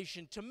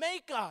motivation to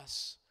make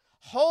us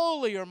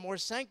holier, more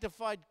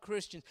sanctified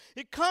Christians.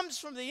 It comes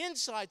from the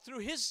inside through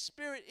His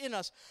Spirit in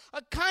us.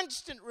 A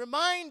constant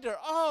reminder,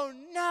 oh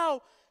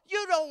no,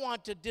 you don't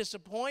want to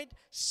disappoint,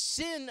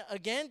 sin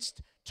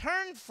against,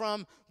 turn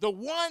from the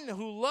one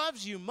who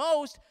loves you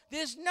most.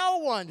 There's no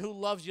one who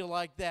loves you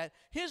like that.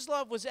 His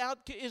love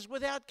is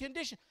without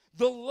condition.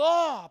 The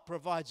law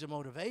provides a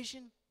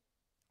motivation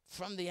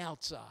from the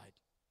outside.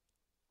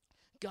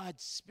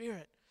 God's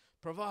Spirit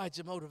provides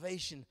a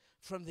motivation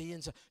from the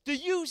inside. Do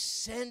you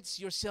sense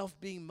yourself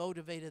being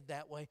motivated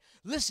that way?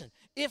 Listen,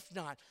 if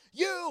not,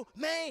 you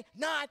may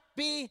not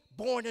be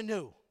born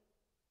anew.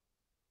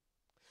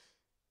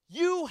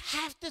 You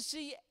have to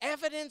see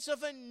evidence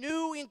of a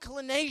new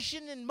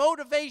inclination and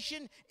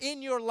motivation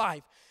in your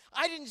life.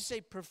 I didn't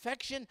say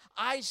perfection,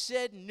 I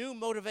said new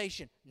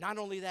motivation. Not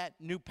only that,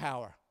 new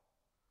power.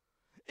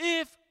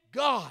 If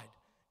God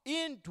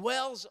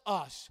indwells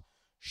us,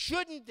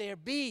 shouldn't there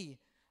be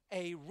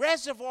a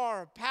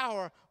reservoir of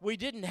power we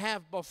didn't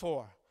have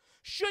before?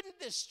 Shouldn't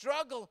the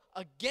struggle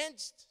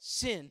against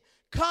sin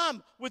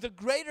come with a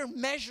greater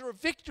measure of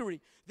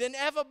victory than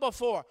ever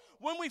before?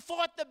 When we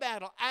fought the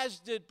battle, as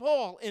did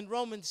Paul in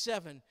Romans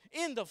 7,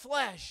 in the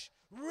flesh,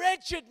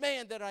 wretched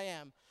man that I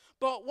am.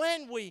 But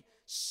when we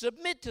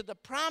submit to the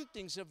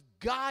promptings of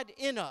God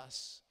in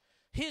us,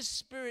 His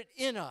Spirit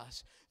in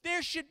us,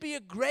 there should be a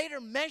greater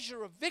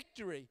measure of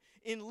victory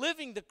in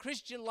living the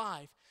Christian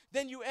life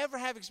than you ever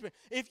have experienced.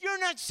 If you're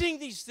not seeing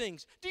these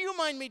things, do you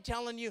mind me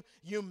telling you,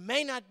 you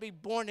may not be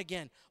born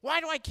again? Why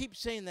do I keep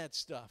saying that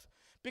stuff?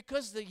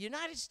 Because the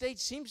United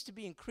States seems to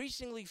be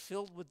increasingly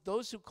filled with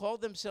those who call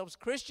themselves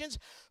Christians,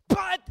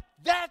 but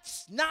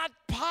that's not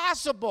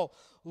possible.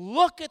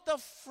 Look at the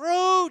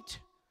fruit.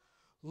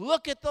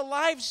 Look at the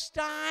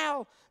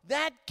lifestyle.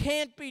 That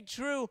can't be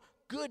true.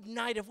 Good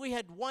night. If we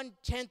had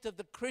 1/10 of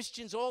the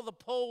Christians, all the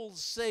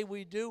polls say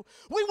we do,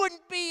 we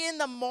wouldn't be in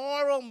the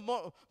moral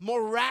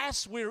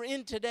morass we're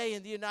in today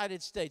in the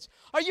United States.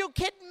 Are you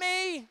kidding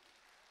me?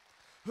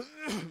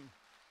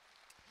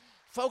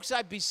 Folks,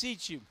 I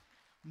beseech you,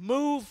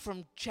 move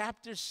from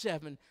chapter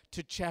 7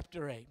 to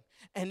chapter 8.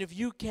 And if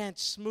you can't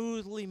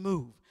smoothly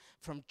move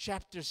from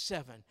chapter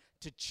 7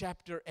 to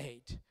chapter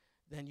 8,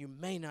 then you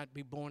may not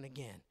be born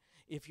again.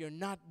 If you're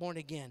not born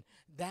again,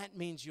 that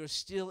means you're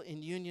still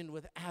in union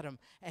with Adam,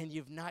 and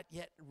you've not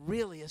yet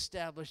really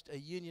established a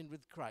union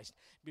with Christ.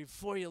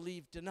 Before you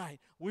leave tonight,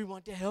 we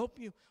want to help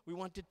you. We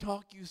want to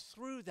talk you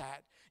through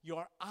that.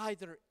 You're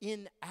either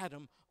in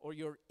Adam or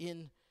you're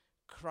in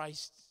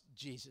Christ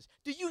Jesus.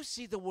 Do you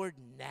see the word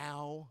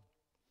now?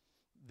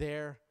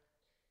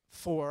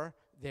 Therefore,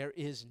 there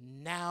is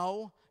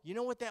now. You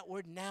know what that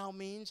word now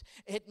means?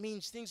 It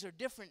means things are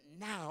different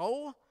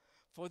now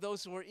for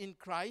those who are in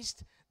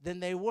Christ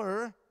than they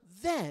were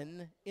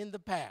then in the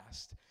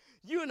past.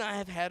 You and I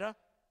have had a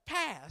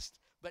past,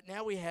 but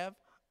now we have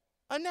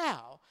a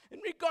now. And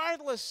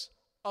regardless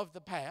of the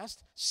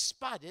past,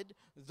 spotted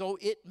though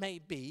it may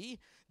be,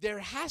 there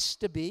has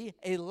to be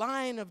a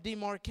line of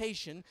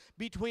demarcation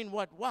between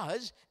what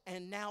was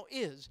and now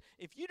is.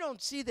 If you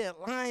don't see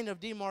that line of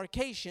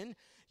demarcation,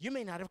 you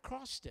may not have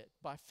crossed it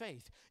by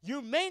faith.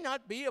 You may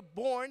not be a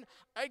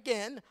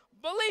born-again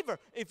believer.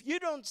 If you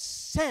don't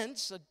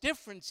sense a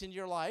difference in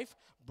your life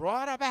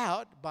brought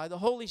about by the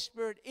Holy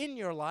Spirit in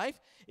your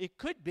life, it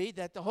could be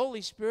that the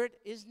Holy Spirit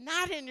is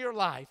not in your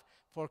life,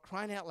 for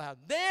crying out loud.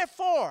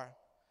 Therefore,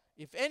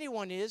 if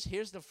anyone is,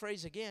 here's the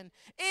phrase again,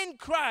 in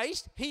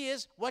Christ, he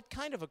is what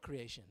kind of a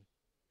creation?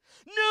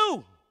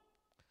 New.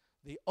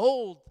 The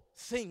old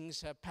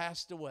things have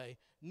passed away.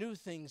 New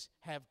things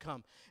have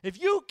come. If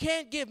you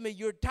can't give me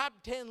your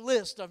top 10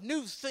 list of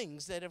new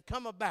things that have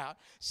come about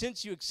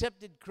since you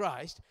accepted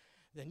Christ,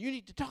 then you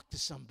need to talk to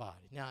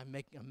somebody. Now I'm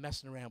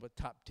messing around with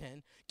top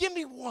 10. Give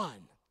me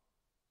one.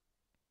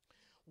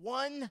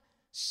 One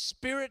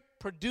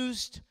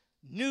Spirit-produced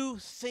new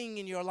thing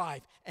in your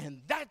life,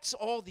 and that's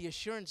all the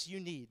assurance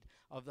you need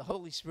of the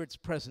Holy Spirit's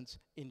presence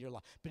in your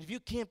life. But if you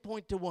can't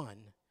point to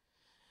one,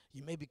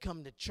 you may be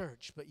coming to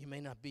church, but you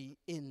may not be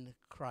in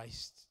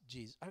Christ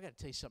Jesus. I've got to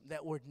tell you something.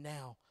 That word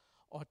now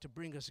ought to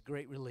bring us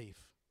great relief,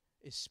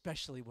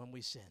 especially when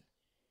we sin.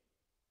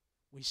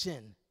 We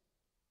sin.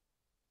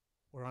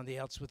 We're on the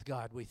outs with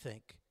God, we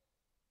think.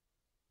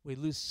 We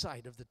lose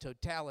sight of the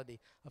totality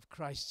of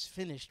Christ's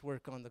finished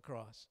work on the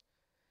cross.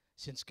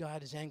 Since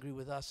God is angry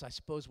with us, I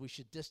suppose we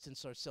should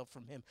distance ourselves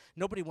from him.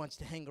 Nobody wants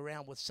to hang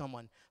around with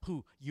someone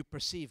who you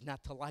perceive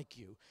not to like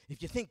you.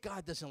 If you think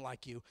God doesn't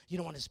like you, you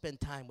don't want to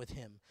spend time with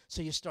him.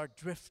 So you start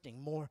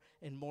drifting more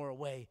and more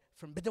away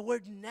from. But the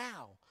word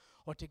now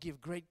ought to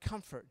give great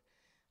comfort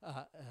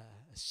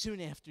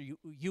soon after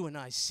you and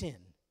I sin.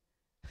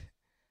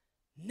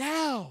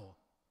 Now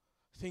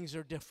things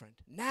are different.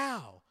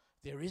 Now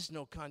there is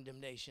no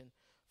condemnation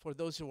for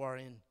those who are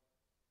in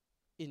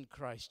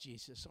Christ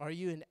Jesus. Are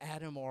you in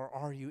Adam or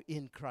are you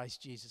in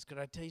Christ Jesus? Could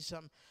I tell you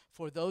something?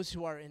 For those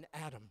who are in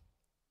Adam,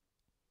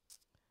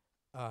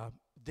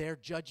 their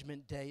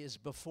judgment day is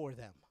before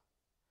them.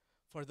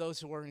 For those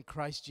who are in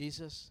Christ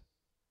Jesus,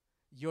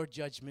 your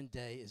judgment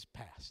day is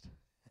past.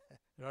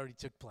 It already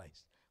took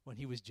place when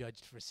he was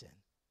judged for sin.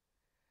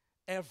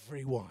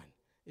 Everyone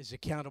is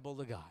accountable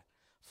to God.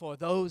 For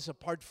those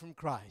apart from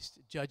Christ,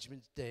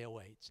 judgment day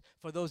awaits.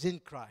 For those in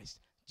Christ,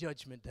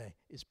 judgment day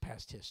is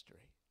past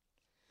history.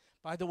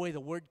 By the way, the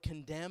word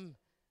condemn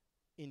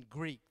in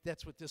Greek,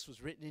 that's what this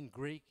was written in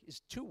Greek,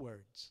 is 2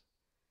 words.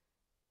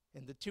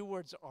 And the 2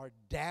 words are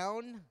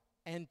down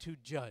and to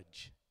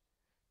judge.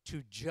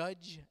 To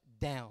judge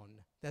down.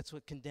 That's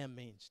what condemn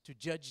means, to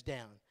judge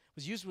down. It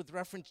was used with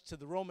reference to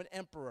the Roman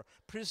emperor.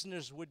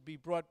 Prisoners would be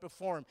brought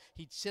before him.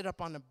 He'd sit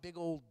up on a big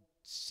old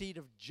seat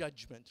of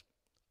judgment.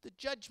 The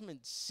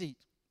judgment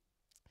seat.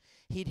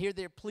 He'd hear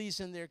their pleas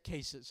and their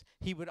cases.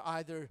 He would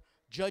either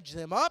judge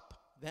them up,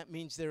 that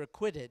means they're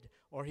acquitted,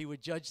 or he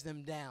would judge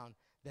them down.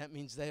 That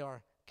means they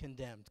are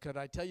condemned. Could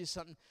I tell you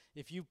something?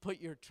 If you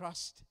put your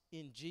trust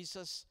in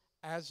Jesus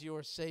as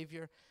your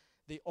Savior,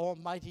 the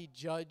Almighty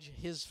Judge,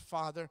 his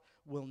Father,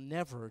 will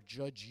never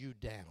judge you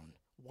down.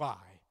 Why?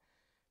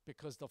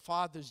 Because the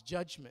Father's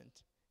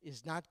judgment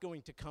is not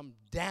going to come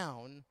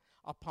down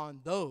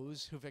upon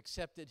those who've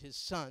accepted his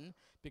Son,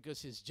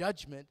 because his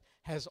judgment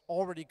has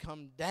already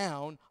come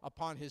down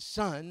upon his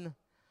Son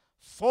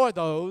for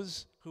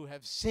those who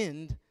have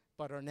sinned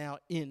but are now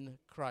in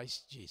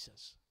Christ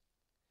Jesus.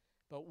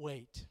 But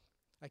wait.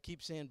 I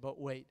keep saying but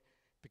wait,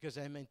 because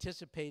I'm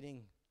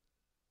anticipating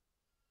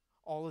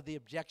all of the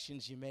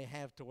objections you may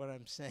have to what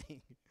I'm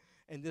saying.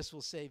 And this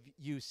will save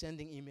you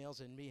sending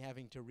emails and me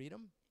having to read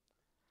them.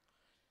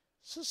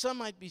 So some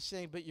might be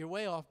saying, but you're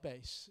way off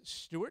base,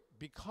 Stuart,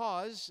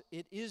 because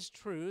it is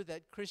true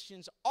that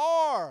Christians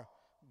are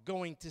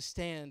going to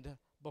stand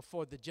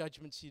before the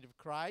judgment seat of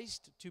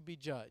Christ to be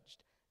judged.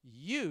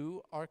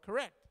 You are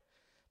correct.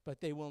 But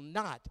they will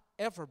not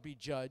ever be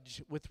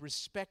judged with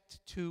respect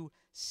to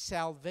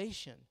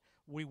salvation.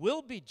 We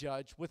will be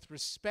judged with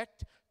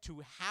respect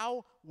to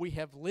how we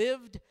have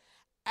lived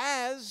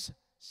as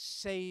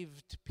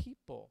saved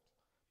people.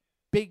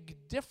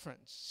 Big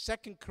difference.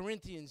 2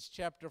 Corinthians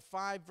chapter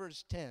 5,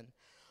 verse 10.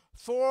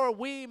 For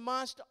we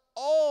must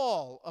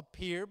all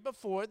appear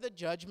before the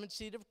judgment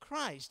seat of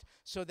Christ,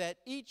 so that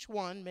each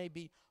one may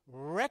be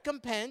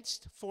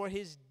recompensed for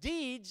his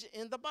deeds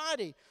in the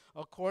body,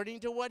 according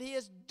to what he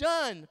has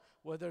done,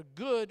 whether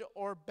good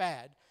or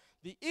bad.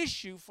 The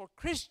issue for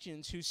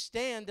Christians who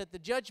stand at the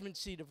judgment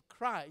seat of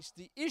Christ,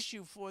 the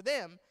issue for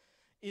them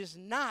is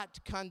not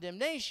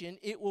condemnation.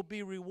 It will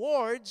be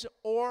rewards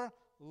or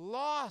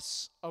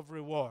loss of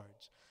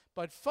rewards.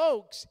 But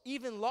folks,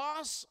 even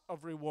loss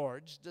of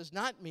rewards does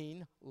not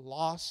mean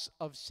loss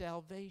of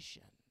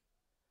salvation.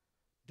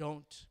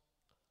 Don't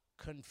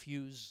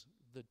confuse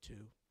the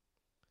two.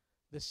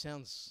 This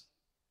sounds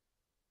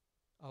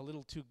a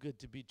little too good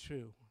to be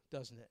true,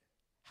 doesn't it?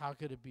 How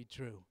could it be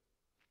true?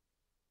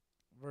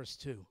 Verse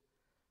 2,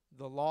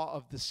 the law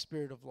of the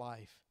Spirit of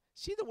life.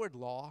 See the word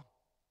law?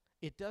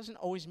 It doesn't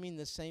always mean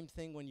the same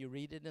thing when you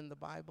read it in the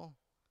Bible.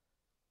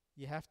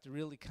 You have to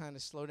really kind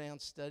of slow down,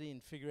 study,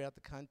 and figure out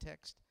the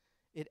context.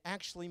 It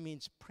actually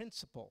means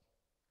principle.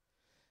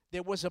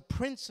 There was a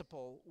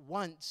principle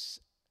once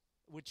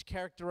which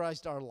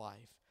characterized our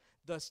life.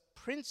 The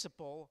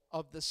principle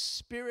of the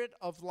Spirit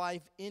of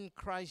life in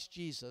Christ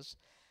Jesus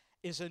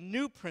is a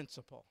new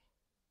principle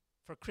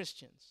for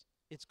Christians.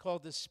 It's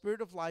called the Spirit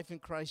of life in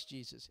Christ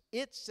Jesus.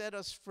 It set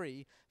us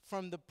free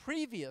from the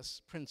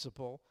previous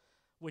principle,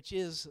 which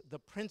is the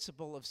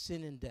principle of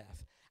sin and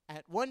death.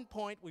 At one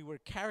point, we were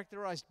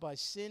characterized by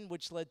sin,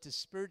 which led to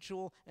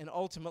spiritual and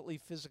ultimately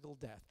physical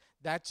death.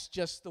 That's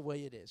just the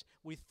way it is.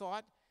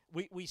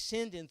 We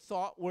sinned in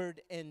thought,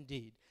 word, and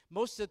deed.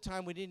 Most of the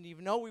time, we didn't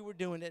even know we were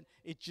doing it.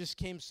 It just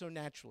came so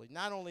naturally.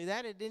 Not only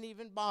that, it didn't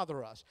even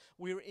bother us.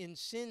 We were in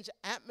sin's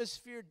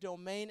atmosphere,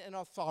 domain, and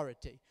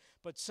authority.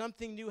 But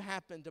something new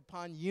happened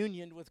upon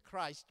union with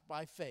Christ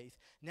by faith.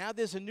 Now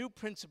there's a new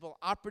principle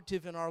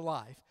operative in our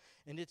life.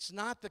 And it's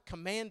not the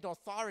command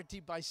authority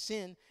by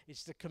sin.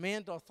 It's the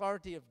command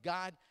authority of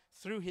God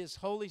through his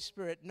Holy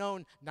Spirit,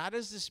 known not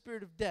as the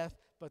spirit of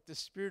death, but the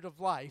Spirit of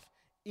life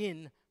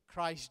in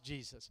Christ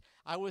Jesus.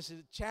 I was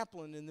a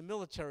chaplain in the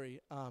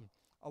military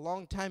a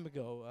long time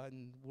ago,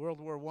 in World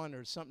War I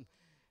or something.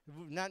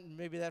 Not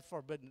maybe that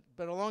far, but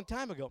a long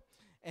time ago.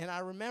 And I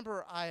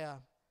remember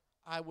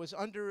I was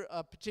under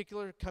a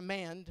particular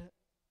command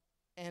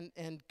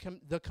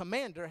the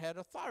commander had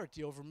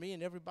authority over me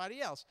and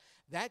everybody else.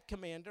 That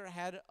commander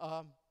had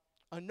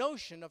a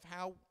notion of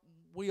how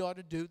we ought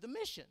to do the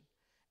mission.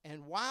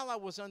 And while I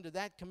was under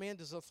that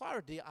commander's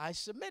authority, I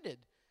submitted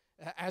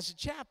as a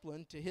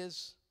chaplain to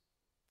his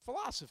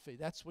philosophy.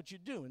 That's what you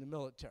do in the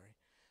military.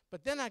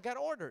 But then I got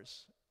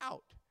orders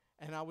out,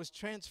 and I was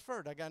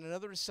transferred. I got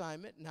another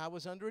assignment, and I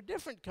was under a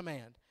different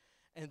command.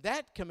 And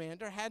that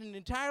commander had an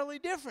entirely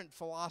different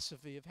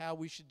philosophy of how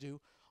we should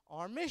do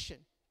our mission.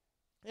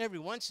 Every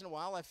once in a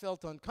while, I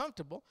felt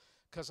uncomfortable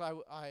because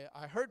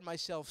I heard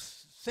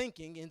myself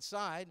thinking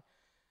inside,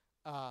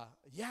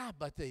 yeah,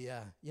 but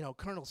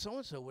Colonel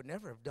so-and-so would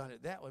never have done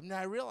it that way. And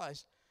I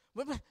realized,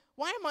 but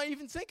why am I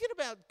even thinking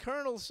about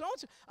Colonel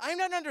so-and-so? I'm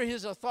not under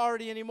his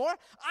authority anymore.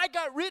 I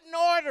got written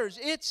orders.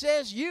 It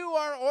says you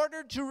are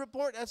ordered to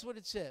report. That's what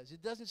it says.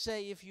 It doesn't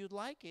say if you'd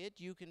like it,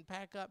 you can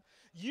pack up.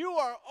 You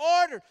are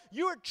ordered.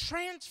 You are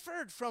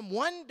transferred from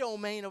one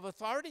domain of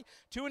authority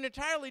to an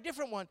entirely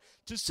different one,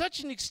 to such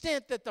an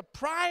extent that the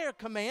prior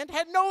command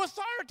had no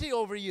authority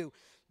over you.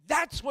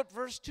 That's what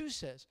verse 2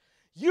 says.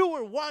 You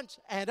were once,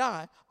 and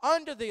I,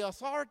 under the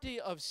authority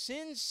of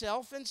sin,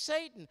 self, and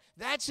Satan.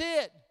 That's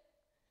it.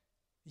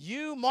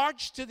 You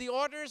marched to the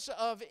orders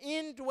of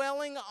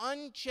indwelling,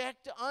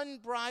 unchecked,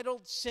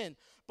 unbridled sin.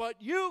 But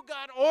you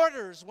got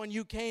orders when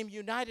you came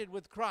united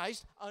with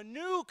Christ. A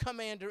new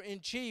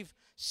commander-in-chief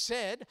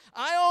said,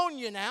 I own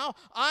you now.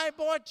 I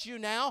bought you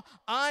now.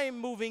 I'm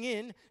moving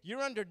in.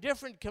 You're under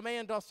different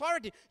command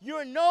authority.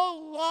 You're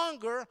no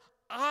longer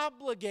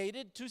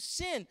obligated to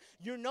sin.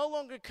 You're no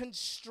longer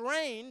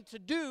constrained to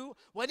do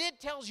what it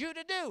tells you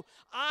to do.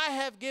 I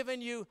have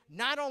given you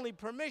not only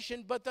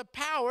permission, but the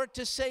power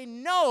to say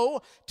no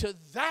to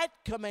that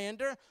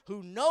commander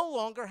who no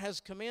longer has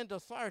command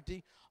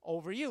authority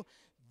over you.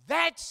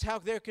 That's how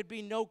there could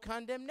be no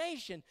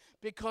condemnation,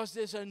 because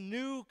there's a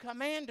new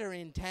commander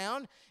in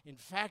town. In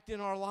fact,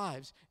 in our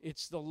lives,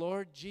 it's the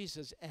Lord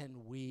Jesus,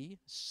 and we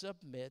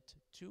submit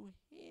to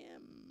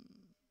him.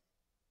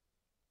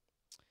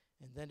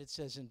 And then it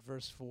says in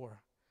verse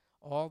 4,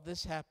 all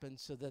this happened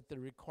so that the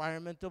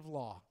requirement of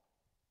law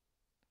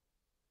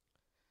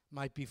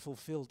might be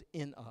fulfilled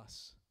in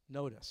us.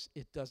 Notice,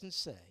 it doesn't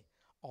say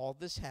all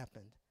this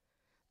happened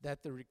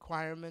that the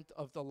requirement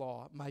of the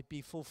law might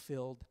be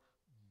fulfilled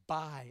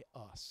by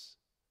us.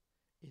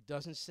 It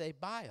doesn't say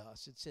by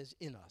us, it says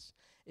in us.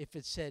 If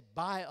it said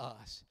by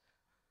us,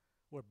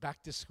 we're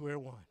back to square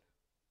one.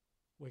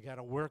 We got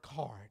to work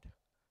hard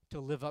to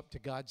live up to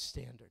God's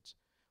standards.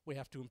 We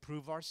have to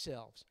improve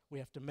ourselves. We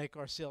have to make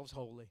ourselves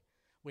holy.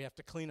 We have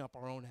to clean up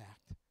our own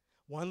act.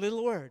 One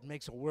little word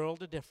makes a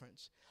world of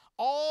difference.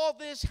 All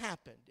this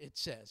happened, it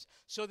says,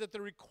 so that the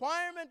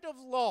requirement of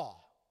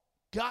law,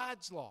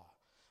 God's law,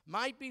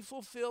 might be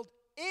fulfilled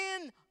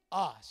in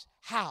us.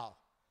 How?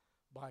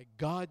 By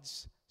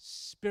God's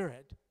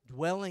Spirit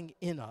dwelling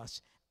in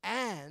us,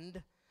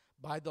 and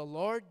by the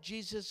Lord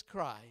Jesus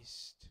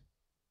Christ,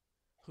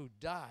 who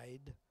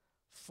died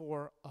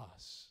for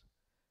us.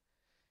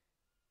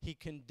 He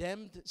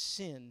condemned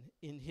sin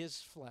in his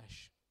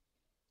flesh.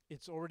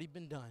 It's already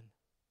been done.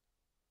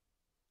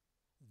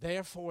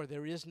 Therefore,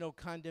 there is no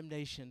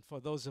condemnation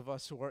for those of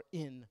us who are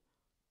in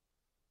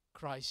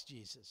Christ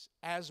Jesus.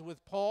 As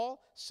with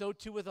Paul, so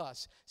too with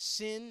us.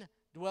 Sin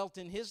dwelt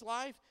in his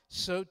life,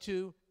 so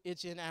too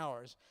it's in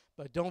ours.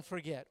 But don't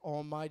forget,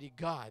 Almighty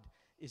God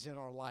is in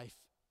our life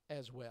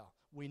as well.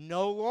 We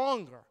no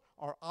longer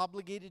are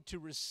obligated to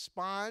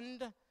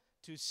respond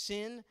to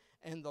sin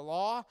and the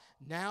law.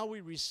 Now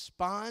we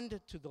respond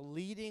to the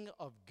leading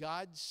of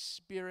God's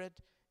Spirit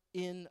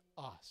in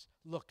us.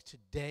 Look,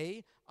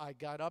 today I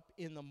got up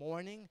in the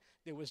morning.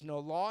 There was no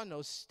law,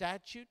 no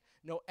statute,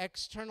 no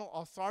external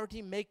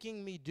authority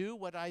making me do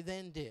what I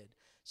then did.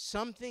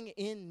 Something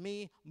in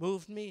me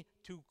moved me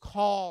to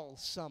call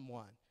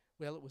someone.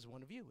 Well, it was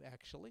one of you,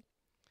 actually.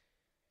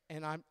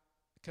 And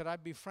could I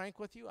be frank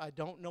with you? I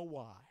don't know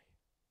why.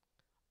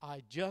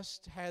 I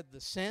just had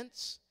the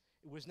sense.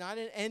 It was not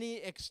in any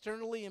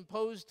externally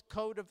imposed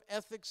code of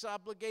ethics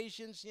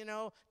obligations,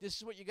 this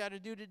is what you got to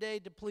do today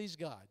to please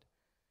God.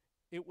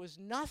 It was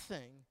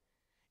nothing.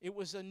 It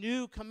was a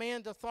new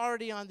command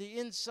authority on the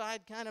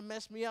inside, kind of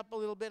messed me up a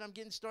little bit. I'm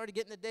getting started,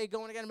 getting the day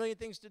going. I got a million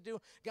things to do.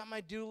 Got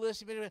my do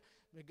list.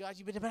 God,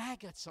 but I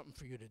got something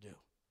for you to do.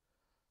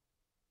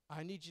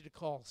 I need you to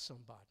call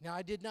somebody. Now,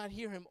 I did not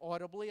hear him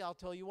audibly. I'll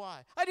tell you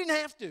why. I didn't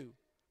have to.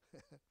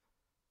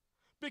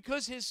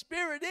 Because his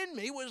Spirit in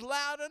me was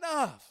loud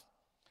enough.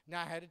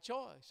 Now, I had a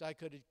choice. I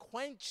could have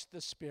quenched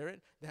the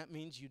Spirit. That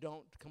means you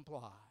don't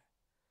comply.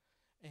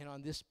 And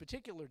on this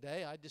particular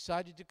day, I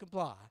decided to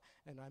comply.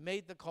 And I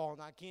made the call,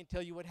 and I can't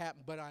tell you what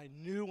happened, but I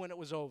knew when it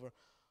was over,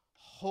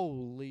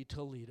 holy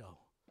Toledo,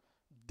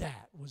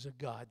 that was a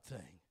God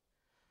thing.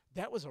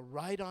 That was a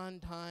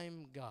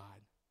right-on-time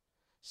God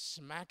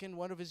smacking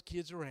one of his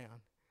kids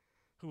around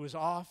who was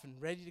off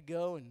and ready to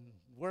go and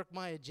work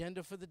my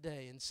agenda for the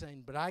day and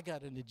saying, but I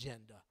got an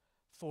agenda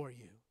for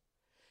you.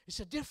 It's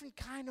a different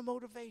kind of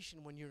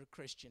motivation when you're a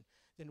Christian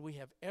than we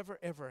have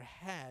ever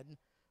had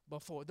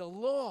before. The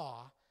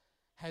law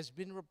has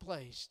been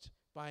replaced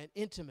by an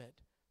intimate,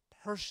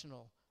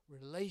 personal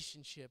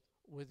relationship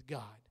with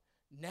God.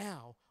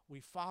 Now we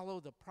follow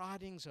the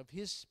proddings of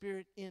His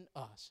Spirit in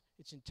us.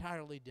 It's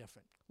entirely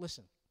different.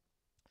 Listen,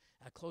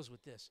 I close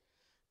with this.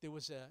 There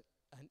was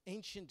an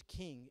ancient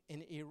king,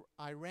 an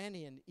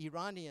Iranian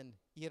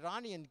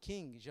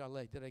king,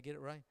 Jaleh. Did I get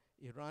it right?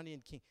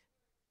 Iranian king.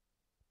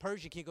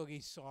 Persian king, okay,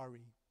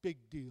 sorry. Big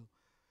deal.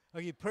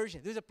 Okay,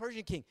 Persian. There's a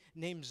Persian king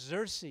named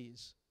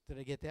Xerxes. Did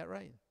I get that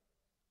right?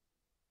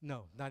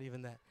 No, not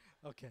even that.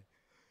 Okay.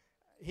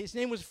 His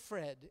name was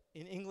Fred.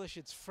 In English,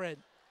 it's Fred.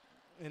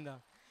 And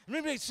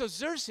remember, so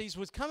Xerxes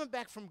was coming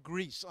back from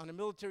Greece on a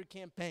military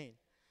campaign.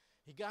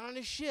 He got on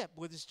a ship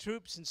with his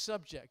troops and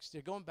subjects.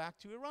 They're going back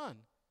to Iran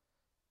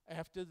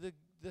after the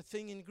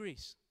thing in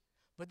Greece.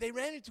 But they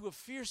ran into a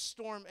fierce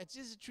storm. This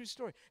is a true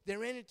story. They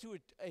ran into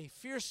a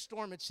fierce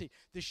storm at sea.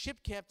 The ship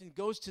captain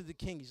goes to the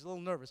king. He's a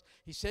little nervous.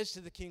 He says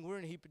to the king, we're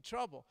in a heap of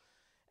trouble.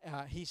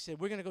 He said,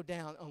 we're going to go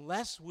down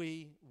unless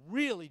we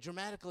really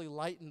dramatically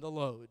lighten the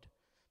load.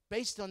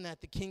 Based on that,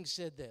 the king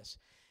said this.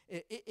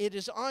 It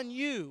is on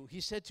you,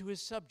 he said to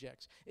his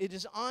subjects, it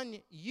is on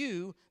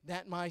you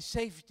that my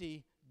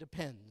safety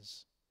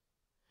depends.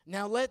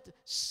 Now let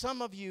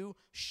some of you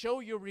show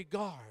your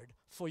regard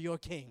for your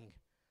king.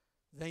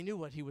 They knew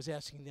what he was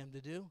asking them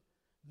to do.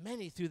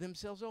 Many threw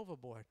themselves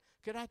overboard.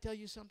 Could I tell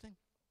you something?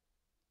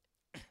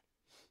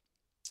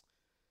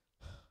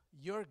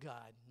 Your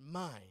God,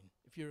 mine,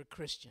 if you're a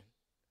Christian,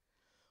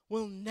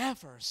 will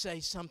never say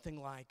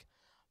something like,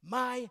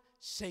 my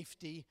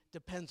safety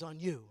depends on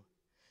you.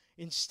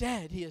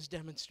 Instead, he has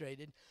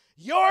demonstrated,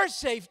 your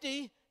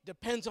safety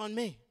depends on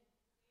me.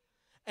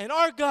 And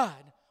our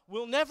God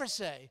will never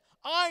say,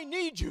 I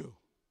need you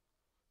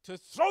to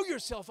throw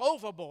yourself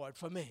overboard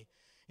for me.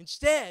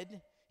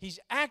 Instead, he's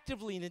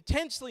actively and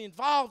intensely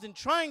involved in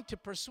trying to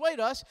persuade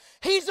us.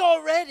 He's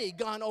already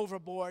gone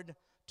overboard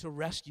to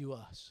rescue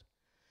us.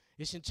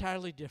 It's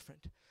entirely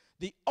different.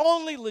 The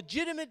only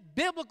legitimate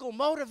biblical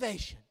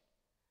motivation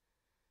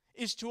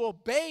is to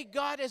obey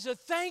God as a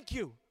thank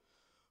you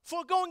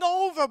for going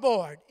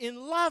overboard in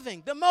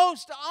loving the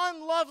most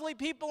unlovely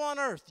people on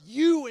earth,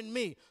 you and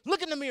me.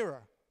 Look in the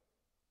mirror.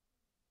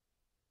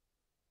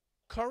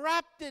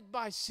 Corrupted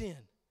by sin.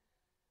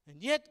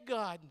 And yet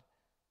God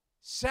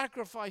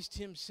sacrificed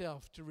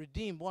himself to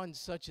redeem one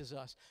such as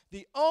us.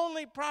 The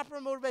only proper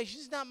motivation,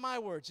 this is not my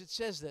words, it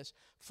says this,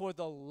 for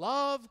the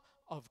love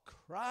of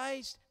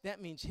Christ,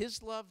 that means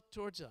his love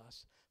towards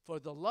us. For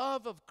the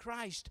love of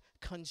Christ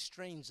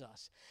constrains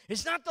us.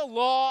 It's not the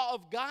law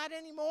of God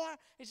anymore.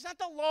 It's not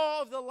the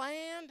law of the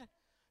land.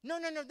 No,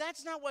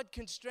 that's not what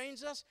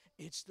constrains us.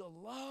 It's the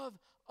love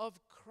of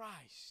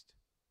Christ.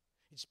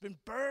 It's been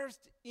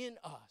birthed in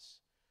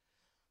us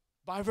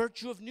by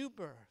virtue of new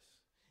birth.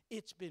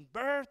 It's been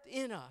birthed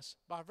in us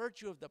by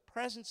virtue of the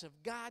presence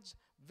of God's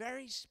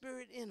very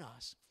Spirit in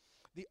us.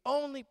 The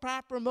only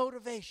proper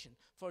motivation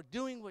for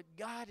doing what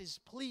God is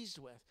pleased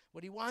with,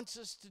 what he wants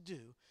us to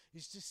do,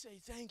 is to say,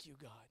 thank you,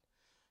 God.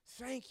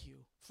 Thank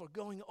you for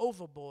going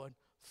overboard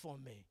for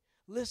me.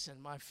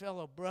 Listen, my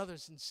fellow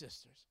brothers and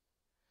sisters,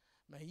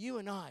 may you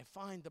and I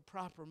find the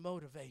proper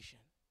motivation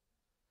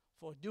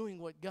for doing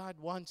what God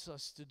wants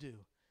us to do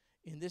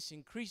in this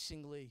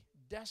increasingly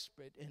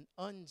desperate and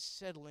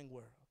unsettling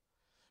world.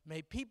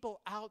 May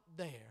people out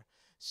there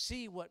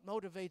see what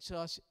motivates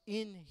us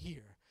in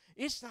here.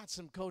 It's not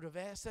some code of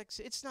ethics.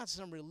 It's not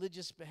some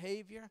religious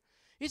behavior.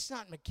 It's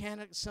not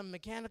some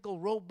mechanical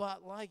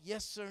robot like,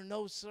 yes, sir,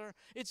 no, sir.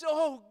 It's,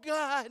 oh,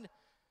 God,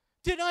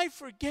 did I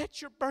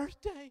forget your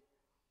birthday?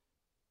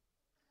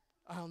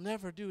 I'll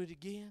never do it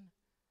again.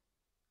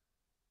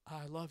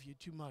 I love you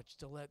too much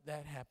to let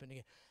that happen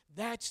again.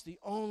 That's the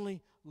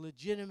only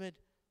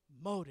legitimate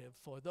motive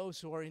for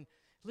those who are in.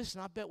 Listen,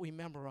 I bet we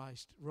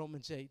memorized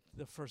Romans 8,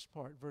 the first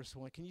part, verse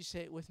 1. Can you say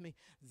it with me?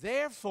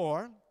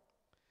 Therefore,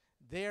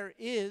 there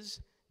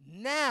is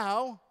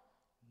now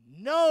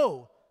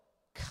no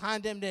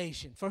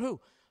condemnation. For who?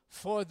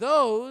 For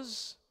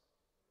those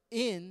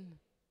in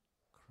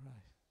Christ.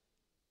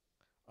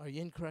 Are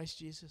you in Christ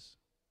Jesus?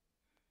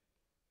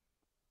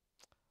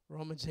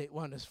 Romans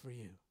 8:1 is for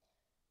you.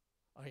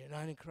 Are you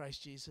not in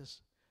Christ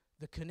Jesus?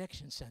 The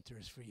connection center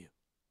is for you.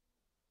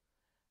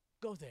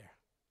 Go there.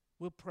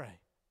 We'll pray.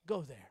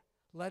 Go there.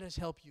 Let us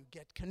help you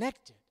get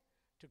connected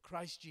to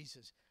Christ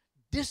Jesus.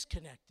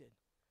 Disconnected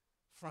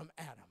from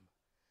Adam.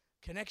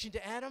 Connection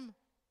to Adam,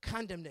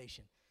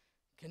 condemnation.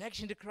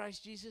 Connection to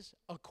Christ Jesus,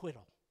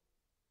 acquittal.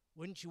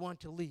 Wouldn't you want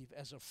to leave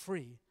as a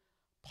free,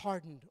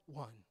 pardoned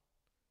one?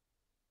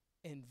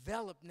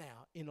 Enveloped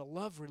now in a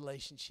love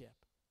relationship,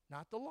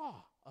 not the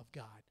law of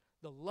God,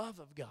 the love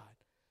of God,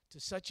 to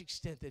such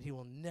extent that he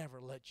will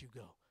never let you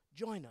go.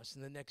 Join us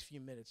in the next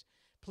few minutes,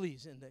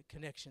 please, in the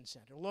Connection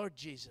Center. Lord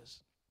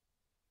Jesus,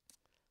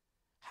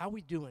 how are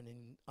we doing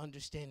in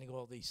understanding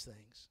all these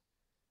things?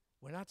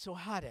 We're not so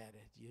hot at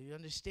it. You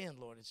understand,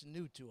 Lord, it's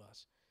new to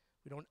us.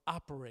 We don't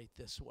operate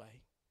this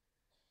way.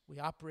 We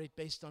operate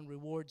based on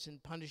rewards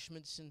and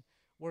punishments and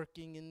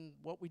working and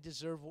what we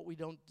deserve, what we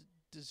don't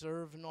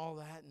deserve, and all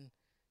that. And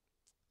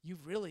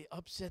you've really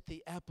upset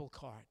the apple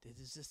cart. It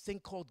is this thing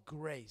called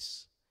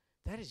grace.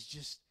 That is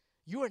just,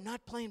 you are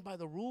not playing by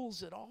the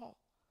rules at all.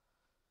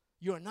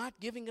 You are not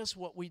giving us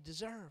what we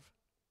deserve.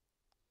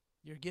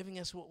 You're giving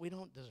us what we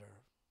don't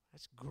deserve.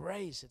 That's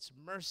grace. It's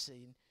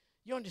mercy. And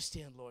you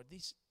understand, Lord,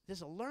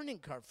 there's a learning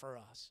curve for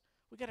us.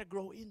 We got to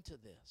grow into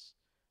this.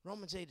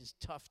 Romans 8 is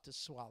tough to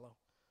swallow.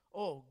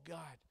 Oh,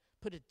 God,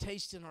 put a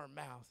taste in our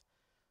mouth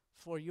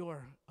for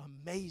your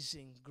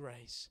amazing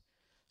grace,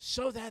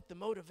 so that the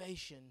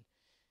motivation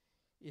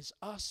is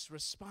us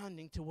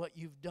responding to what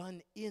you've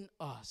done in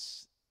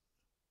us.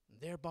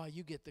 Thereby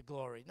you get the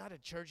glory. Not a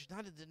church,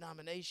 not a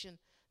denomination,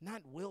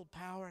 not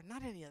willpower,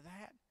 not any of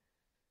that.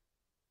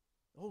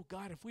 Oh,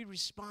 God, if we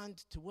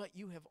respond to what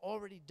you have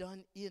already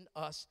done in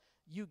us,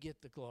 you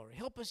get the glory.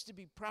 Help us to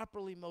be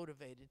properly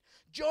motivated,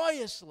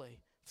 joyously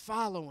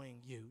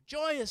following you,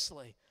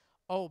 joyously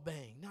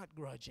obeying, not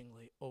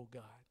grudgingly, oh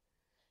God.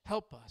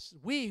 Help us,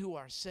 we who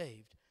are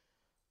saved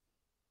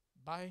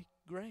by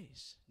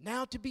grace,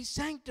 now to be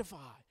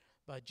sanctified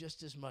by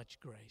just as much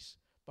grace,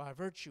 by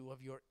virtue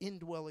of your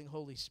indwelling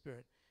Holy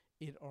Spirit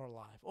in our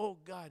life. Oh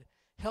God,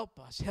 help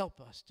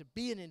us to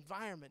be an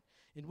environment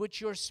in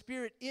which your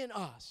Spirit in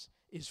us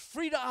is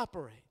free to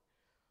operate.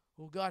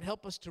 Oh God,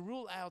 help us to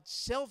rule out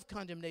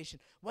self-condemnation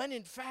when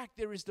in fact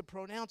there is the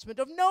pronouncement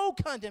of no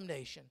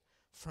condemnation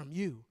from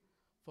you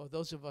for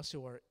those of us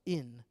who are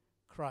in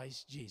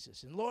Christ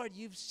Jesus. And Lord,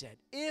 you've said,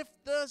 if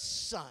the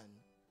Son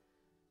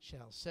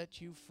shall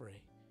set you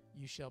free,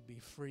 you shall be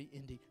free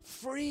indeed.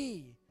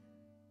 Free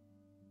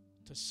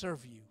to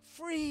serve you,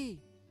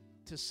 free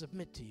to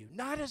submit to you,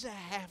 not as a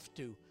have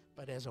to,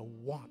 but as a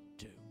want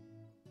to.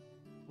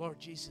 Lord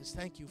Jesus,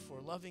 thank you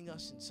for loving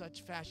us in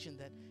such fashion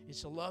that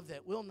it's a love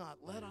that will not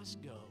let us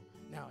go.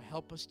 Now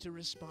help us to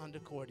respond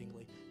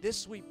accordingly.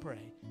 This we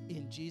pray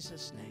in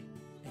Jesus' name.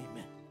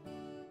 Amen.